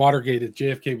thing of Watergate. That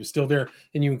JFK was still there.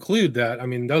 And you include that. I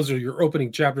mean, those are your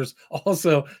opening chapters.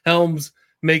 Also, Helms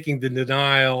making the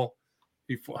denial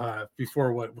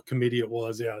before what committee it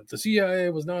was. Yeah, the CIA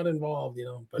was not involved,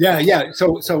 But yeah.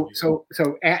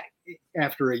 So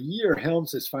after a year,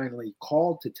 Helms is finally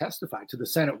called to testify to the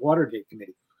Senate Watergate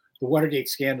Committee. The Watergate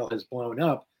scandal has blown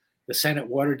up. The Senate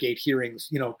Watergate hearings,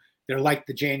 they're like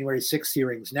the January 6th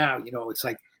hearings now. It's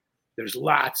like there's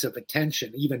lots of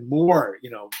attention, even more,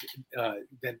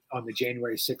 than on the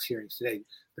January 6th hearings today.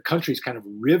 The country's kind of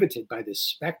riveted by this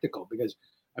spectacle because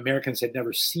Americans had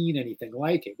never seen anything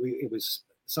like it. It was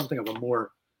something of a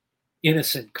more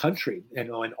innocent country,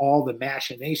 and all the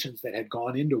machinations that had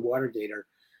gone into Watergate are,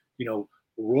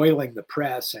 roiling the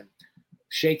press and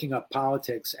shaking up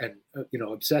politics and,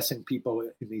 obsessing people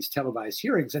in these televised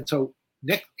hearings. And so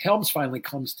Nick Helms finally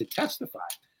comes to testify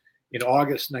in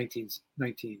August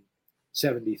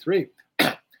 1973.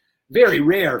 Very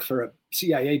rare for a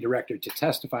CIA director to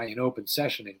testify in open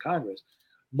session in Congress,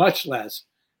 much less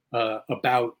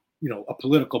about, a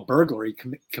political burglary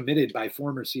committed by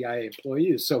former CIA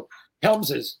employees. So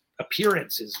Helms's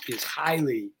appearance is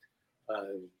highly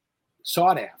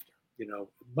sought after,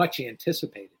 much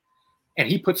anticipated. And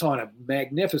he puts on a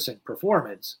magnificent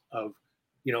performance of,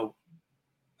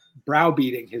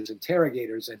 browbeating his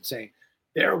interrogators and saying,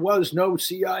 there was no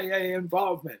CIA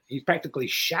involvement. He's practically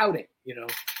shouting,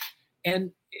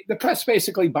 and the press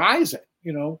basically buys it.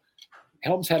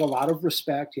 Helms had a lot of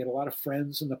respect. He had a lot of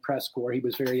friends in the press corps. He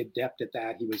was very adept at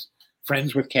that. He was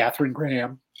friends with Katharine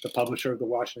Graham, the publisher of the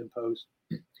Washington Post,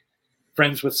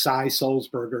 friends with Cy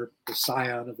Sulzberger, the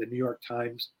scion of the New York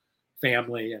Times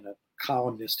family and a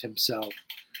columnist himself.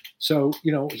 So,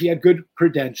 he had good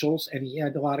credentials and he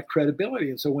had a lot of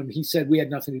credibility. And so when he said we had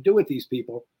nothing to do with these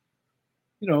people,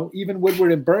 even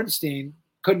Woodward and Bernstein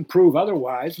couldn't prove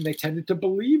otherwise, and they tended to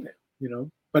believe it,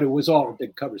 but it was all a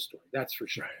big cover story. That's for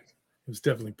sure. Right. It was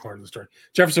definitely part of the story.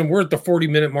 Jefferson, we're at the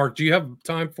 40-minute mark. Do you have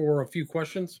time for a few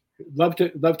questions? Love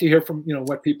to hear from,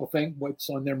 what people think, what's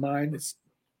on their mind.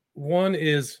 One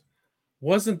is,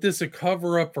 wasn't this a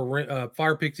cover-up for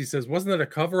Fire Pixie says, wasn't that a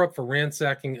cover-up for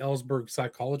ransacking Ellsberg's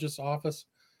psychologist's office?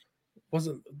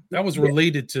 That was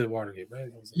related to Watergate, right?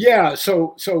 Yeah.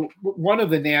 So one of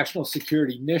the national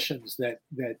security missions that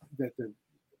the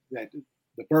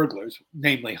burglars,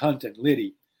 namely Hunt and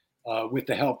Liddy, with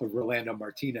the help of Rolando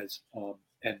Martinez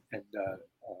and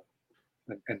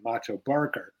Macho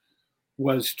Barker,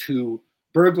 was to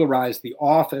burglarize the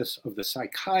office of the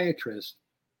psychiatrist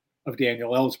of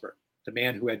Daniel Ellsberg, the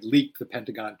man who had leaked the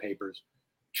Pentagon Papers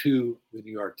to the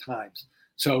New York Times.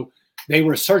 So they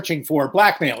were searching for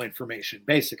blackmail information,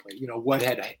 basically. What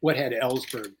had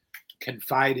Ellsberg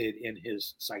confided in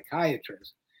his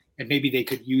psychiatrist, and maybe they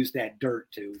could use that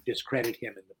dirt to discredit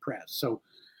him in the press. So,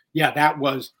 yeah, that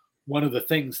was one of the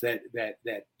things that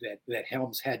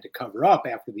Helms had to cover up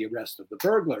after the arrest of the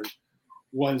burglars,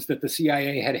 was that the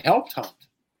CIA had helped Hunt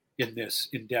in this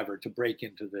endeavor to break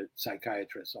into the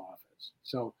psychiatrist's office.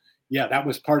 So, yeah, that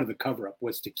was part of the cover-up,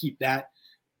 was to keep that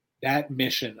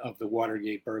mission of the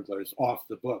Watergate burglars off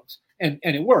the books. And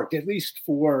it worked, at least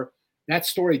for that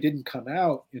story didn't come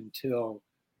out until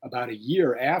about a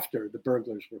year after the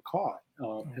burglars were caught.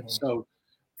 And so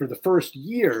for the first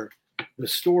year, the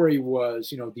story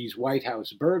was, these White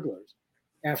House burglars.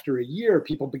 After a year,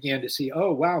 people began to see,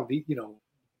 oh, wow,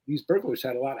 these burglars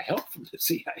had a lot of help from the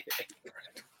CIA.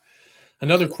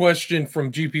 Another question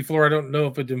from GP Floor. I don't know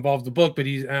if it involves the book, but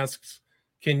he asks,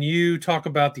 can you talk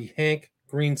about the Hank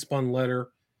Greenspun letter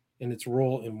and its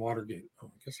role in Watergate? I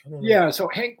don't know. Yeah, so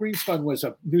Hank Greenspun was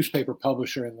a newspaper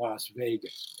publisher in Las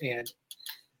Vegas. And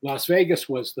Las Vegas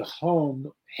was the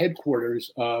home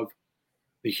headquarters of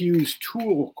the Hughes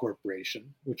Tool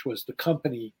Corporation, which was the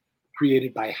company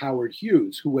created by Howard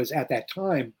Hughes, who was at that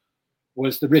time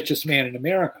was the richest man in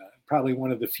America, probably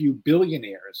one of the few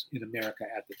billionaires in America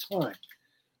at the time.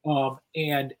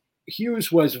 And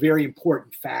Hughes was a very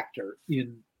important factor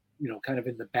in, kind of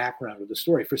in the background of the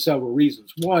story for several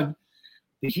reasons. One,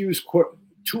 the Hughes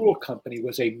Tool Company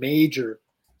was a major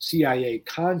CIA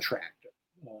contractor.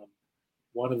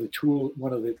 One of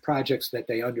the projects that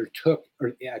they undertook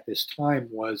at this time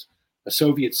was a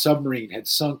Soviet submarine had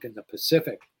sunk in the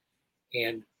Pacific,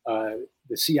 and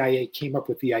the CIA came up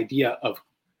with the idea of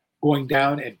going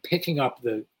down and picking up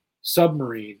the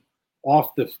submarine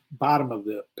off the bottom of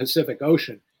the Pacific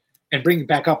Ocean and bringing it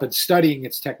back up and studying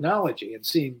its technology and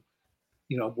seeing,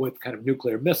 what kind of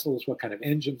nuclear missiles, what kind of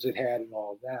engines it had, and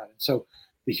all of that. And so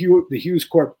the Hughes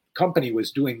Corp company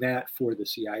was doing that for the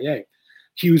CIA.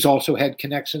 Hughes also had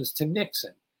connections to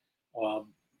Nixon.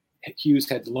 Hughes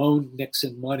had loaned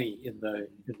Nixon money in the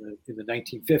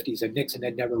 1950s, and Nixon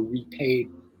had never repaid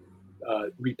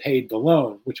the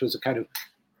loan, which was a kind of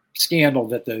scandal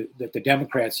that the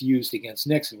Democrats used against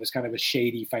Nixon. It was kind of a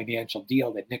shady financial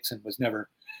deal that Nixon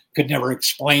could never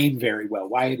explain very well.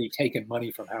 Why had he taken money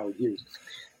from Howard Hughes?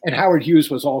 And Howard Hughes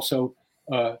was also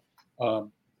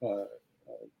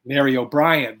Larry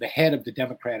O'Brien, the head of the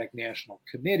Democratic National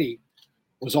Committee,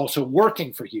 was also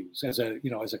working for Hughes as a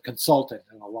consultant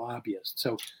and a lobbyist.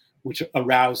 So, which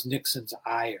aroused Nixon's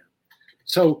ire.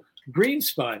 So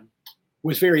Greenspun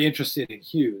was very interested in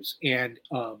Hughes, and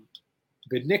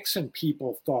the Nixon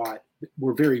people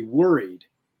were very worried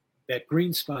that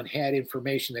Greenspun had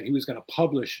information that he was going to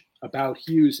publish about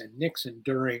Hughes and Nixon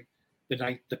during the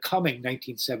coming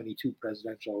 1972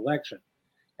 presidential election.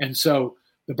 And so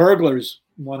the burglars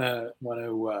want to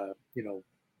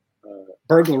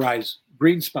burglarize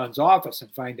Greenspun's office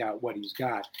and find out what he's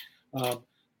got.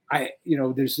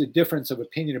 There's a difference of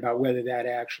opinion about whether that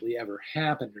actually ever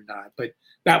happened or not, but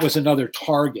that was another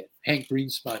target. Hank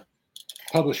Greenspun,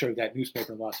 publisher of that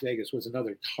newspaper in Las Vegas, was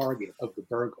another target of the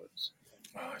burglars.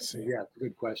 Oh, I see. Yeah,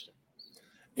 good question.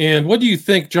 And what do you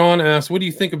think, John asked, what do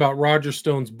you think about Roger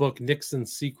Stone's book,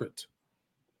 Nixon's Secret?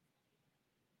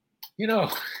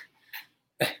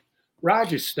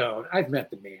 Roger Stone, I've met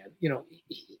the man.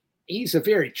 He's a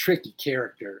very tricky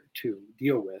character to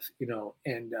deal with,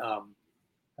 and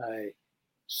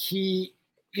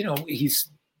he's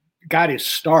got his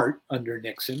start under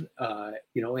Nixon,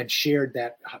 and shared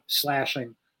that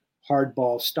slashing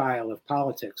hardball style of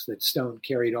politics that Stone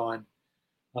carried on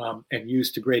and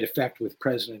used to great effect with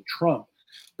President Trump.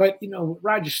 But,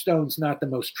 Roger Stone's not the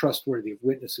most trustworthy of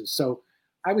witnesses. So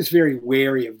I was very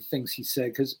wary of the things he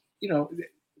said because,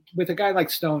 with a guy like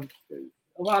Stone,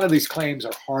 a lot of these claims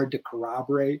are hard to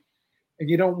corroborate, and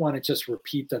you don't want to just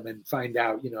repeat them and find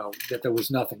out, that there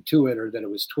was nothing to it or that it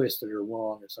was twisted or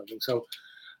wrong or something. So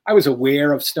I was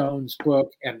aware of Stone's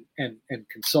book and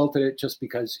consulted it just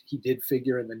because he did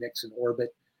figure in the Nixon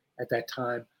orbit at that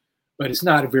time, but it's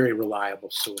not a very reliable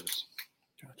source.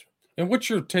 Gotcha. And what's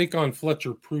your take on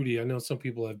Fletcher Prudy? I know some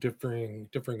people have differing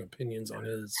opinions on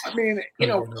his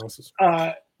analysis.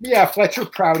 Fletcher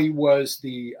Prouty was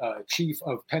the chief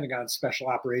of Pentagon Special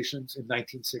Operations in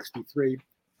 1963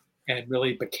 and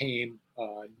really became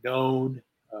known,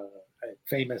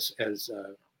 famous as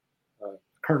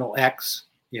Colonel X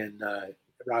in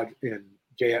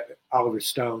Oliver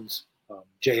Stone's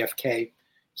JFK.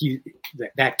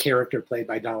 That character played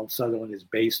by Donald Sutherland is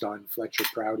based on Fletcher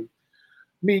Prouty.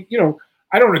 I mean,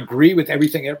 I don't agree with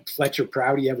everything Fletcher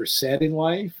Prouty ever said in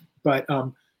life, but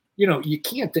you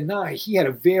can't deny he had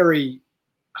a very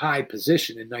high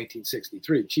position in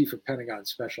 1963, chief of Pentagon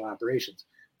Special Operations.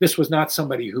 This was not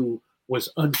somebody who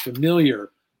was unfamiliar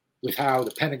with how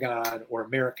the Pentagon or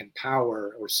American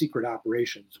power or secret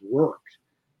operations worked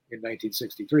in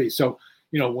 1963. So,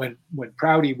 when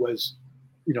Prouty was,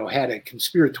 had a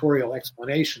conspiratorial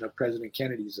explanation of President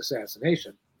Kennedy's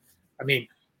assassination, I mean,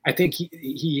 I think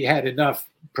he had enough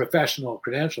professional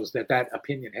credentials that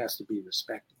opinion has to be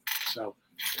respected. So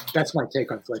that's my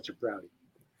take on Fletcher Prouty.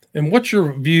 And what's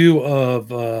your view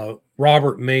of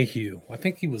Robert Mayhew? I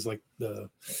think he was like the...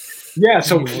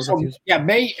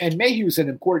 Mayhew's an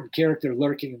important character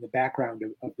lurking in the background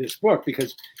of this book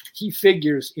because he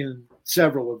figures in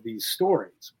several of these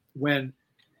stories. When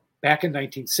back in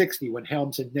 1960, when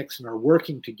Helms and Nixon are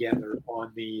working together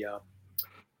on the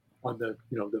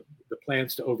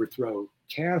plans to overthrow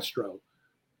Castro,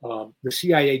 the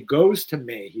CIA goes to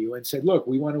Mayhew and said, "Look,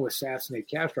 we want to assassinate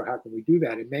Castro. How can we do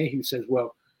that?" And Mayhew says,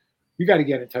 "Well, you got to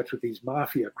get in touch with these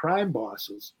mafia crime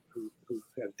bosses who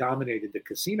have dominated the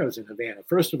casinos in Havana.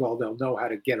 First of all, they'll know how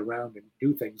to get around and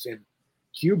do things in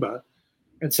Cuba.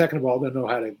 And second of all, they'll know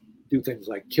how to do things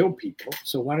like kill people.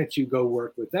 So why don't you go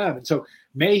work with them?" And so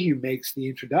Mayhew makes the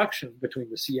introduction between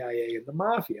the CIA and the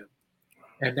mafia.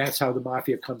 And that's how the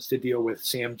mafia comes to deal with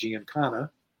Sam Giancana,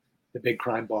 the big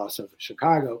crime boss of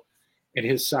Chicago, and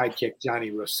his sidekick, Johnny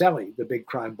Rosselli, the big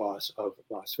crime boss of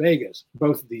Las Vegas.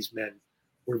 Both of these men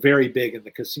were very big in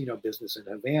the casino business in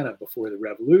Havana before the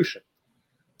revolution.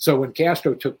 So when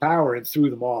Castro took power and threw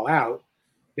them all out,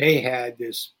 they had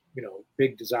this,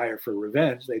 big desire for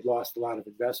revenge. They'd lost a lot of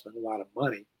investment, a lot of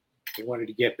money. They wanted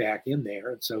to get back in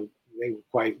there. And so they were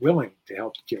quite willing to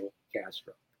help kill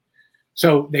Castro.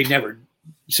 So they never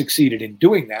succeeded in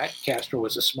doing that. Castro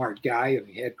was a smart guy and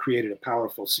he had created a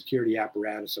powerful security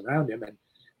apparatus around him. And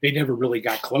they never really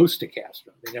got close to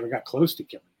Castro. They never got close to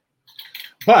killing him.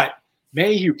 But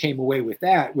Mayhew came away with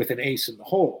that with an ace in the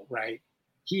hole, right?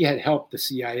 He had helped the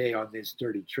CIA on this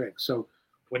dirty trick. So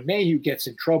when Mayhew gets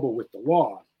in trouble with the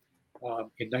law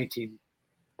in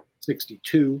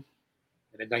 1962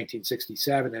 and in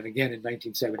 1967 and again in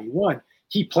 1971,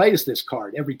 he plays this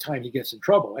card every time he gets in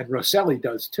trouble, and Rosselli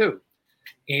does too.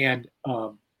 And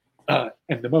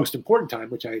the most important time,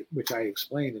 which I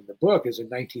explain in the book, is in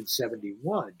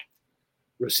 1971.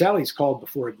 Rosselli's called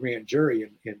before a grand jury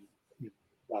in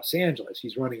Los Angeles.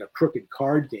 He's running a crooked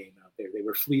card game out there. They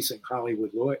were fleecing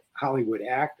Hollywood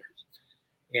actors.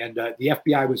 And the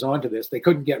FBI was onto this. They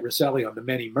couldn't get Rosselli on the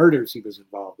many murders he was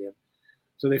involved in.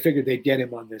 So they figured they'd get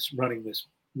him on this, running this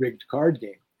rigged card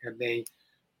game. And they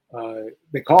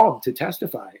call him to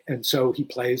testify. And so he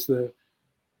plays the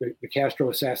Castro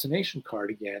assassination card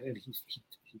again. And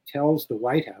he tells the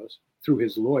White House through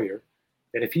his lawyer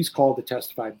that if he's called to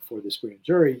testify before this grand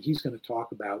jury, he's going to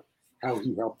talk about how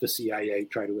he helped the CIA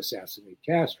try to assassinate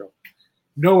Castro,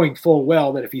 knowing full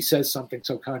well that if he says something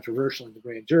so controversial in the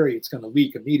grand jury, it's going to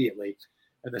leak immediately,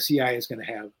 and the CIA is going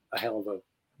to have a hell of a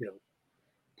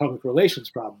public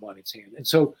relations problem on its hand. And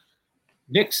so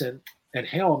Nixon and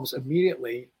Helms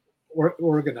immediately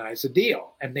organize a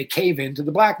deal, and they cave into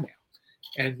the blackmail.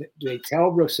 And they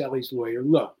tell Rosselli's lawyer,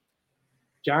 look,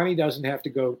 Johnny doesn't have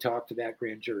to go talk to that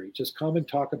grand jury. Just come and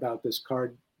talk about this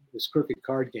crooked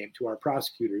card game to our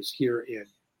prosecutors here in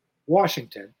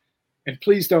Washington. And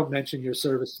please don't mention your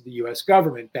service to the U.S.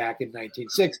 government back in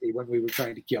 1960 when we were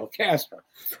trying to kill Castro.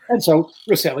 And so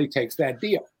Rosselli takes that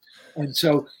deal. And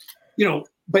so,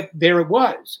 but there it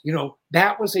was.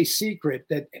 That was a secret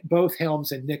that both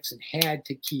Helms and Nixon had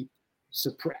to keep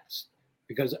suppressed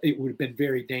because it would have been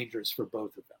very dangerous for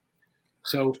both of them.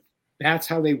 So that's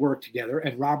how they worked together.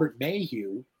 And Robert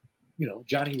Mayhew,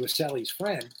 Johnny Rosselli's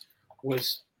friend,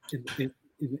 was in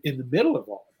the middle of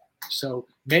all of that. So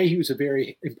Mayhew's a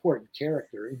very important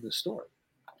character in the story.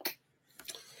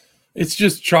 It's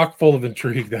just chock full of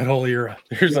intrigue, that whole era.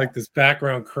 There's like this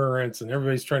background currents and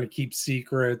everybody's trying to keep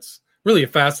secrets. Really a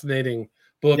fascinating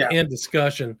book and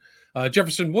discussion.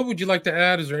 Jefferson, what would you like to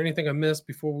add? Is there anything I missed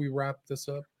before we wrap this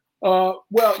up?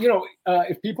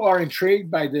 If people are intrigued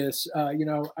by this,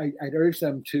 I'd urge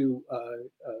them to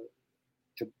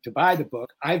buy the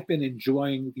book. I've been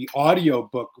enjoying the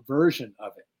audiobook version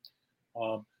of it.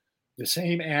 The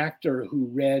same actor who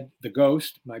read The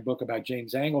Ghost, my book about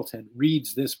James Angleton,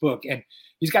 reads this book, and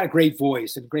he's got a great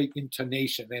voice and great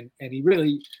intonation, and he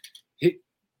really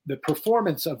the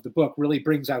performance of the book really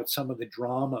brings out some of the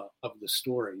drama of the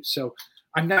story. So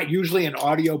I'm not usually an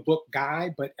audiobook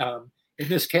guy, but in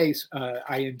this case,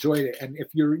 I enjoyed it. And if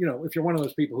you're one of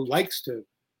those people who likes to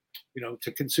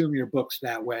consume your books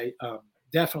that way,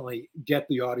 definitely get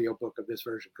the audiobook of this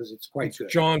version because it's quite good.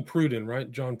 John Pruden,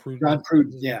 right? John Pruden,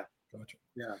 yeah. Gotcha.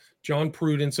 Yeah. John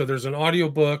Pruden. So there's an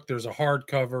audiobook, there's a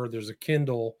hardcover, there's a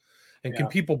Kindle. And can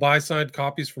people buy signed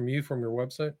copies from you from your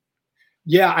website?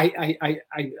 Yeah, I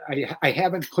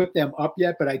haven't put them up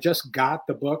yet, but I just got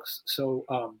the books. So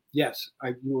yes,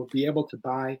 you will be able to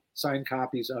buy signed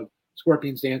copies of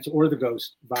Scorpion's Dance or The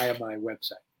Ghost via my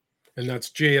website. And that's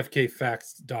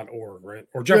jfkfacts.org, right?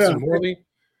 Or Jefferson Morley?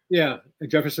 Yeah,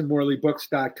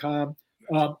 jeffersonmorleybooks.com.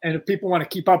 And if people want to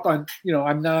keep up on,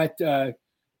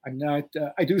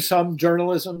 I do some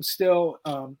journalism still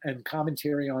and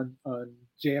commentary on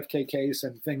JFK case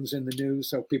and things in the news.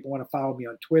 So if people want to follow me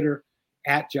on Twitter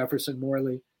at Jefferson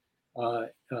Morley,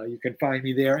 you can find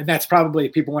me there. And that's probably,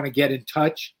 if people want to get in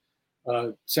touch,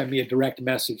 send me a direct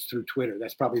message through Twitter.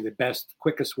 That's probably the best,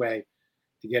 quickest way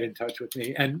to get in touch with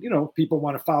me. And, people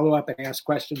want to follow up and ask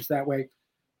questions that way.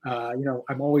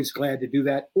 I'm always glad to do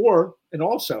that. And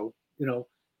also,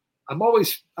 I'm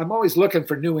always looking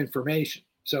for new information.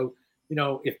 So,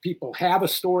 if people have a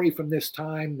story from this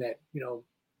time that,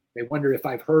 they wonder if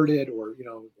I've heard it or,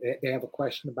 they have a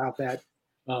question about that,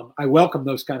 I welcome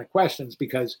those kind of questions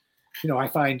because,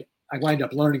 I wind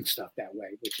up learning stuff that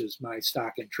way, which is my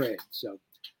stock and trade. So,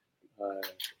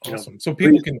 awesome. So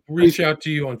people can reach out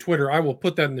to you on Twitter. I will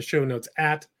put that in the show notes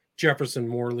at Jefferson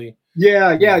Morley.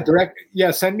 Yeah, direct.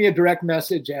 Yeah, send me a direct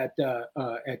message at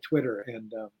Twitter,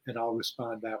 and I'll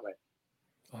respond that way.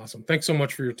 Awesome. Thanks so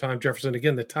much for your time, Jefferson.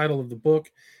 Again, the title of the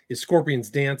book is Scorpion's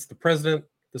Dance: The President,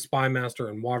 the Spymaster,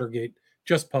 and Watergate.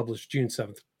 Just published June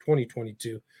 7th,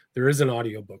 2022. There is an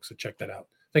audiobook, so check that out.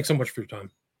 Thanks so much for your time.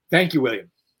 Thank you, William.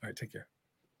 All right, take care.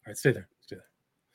 All right, stay there.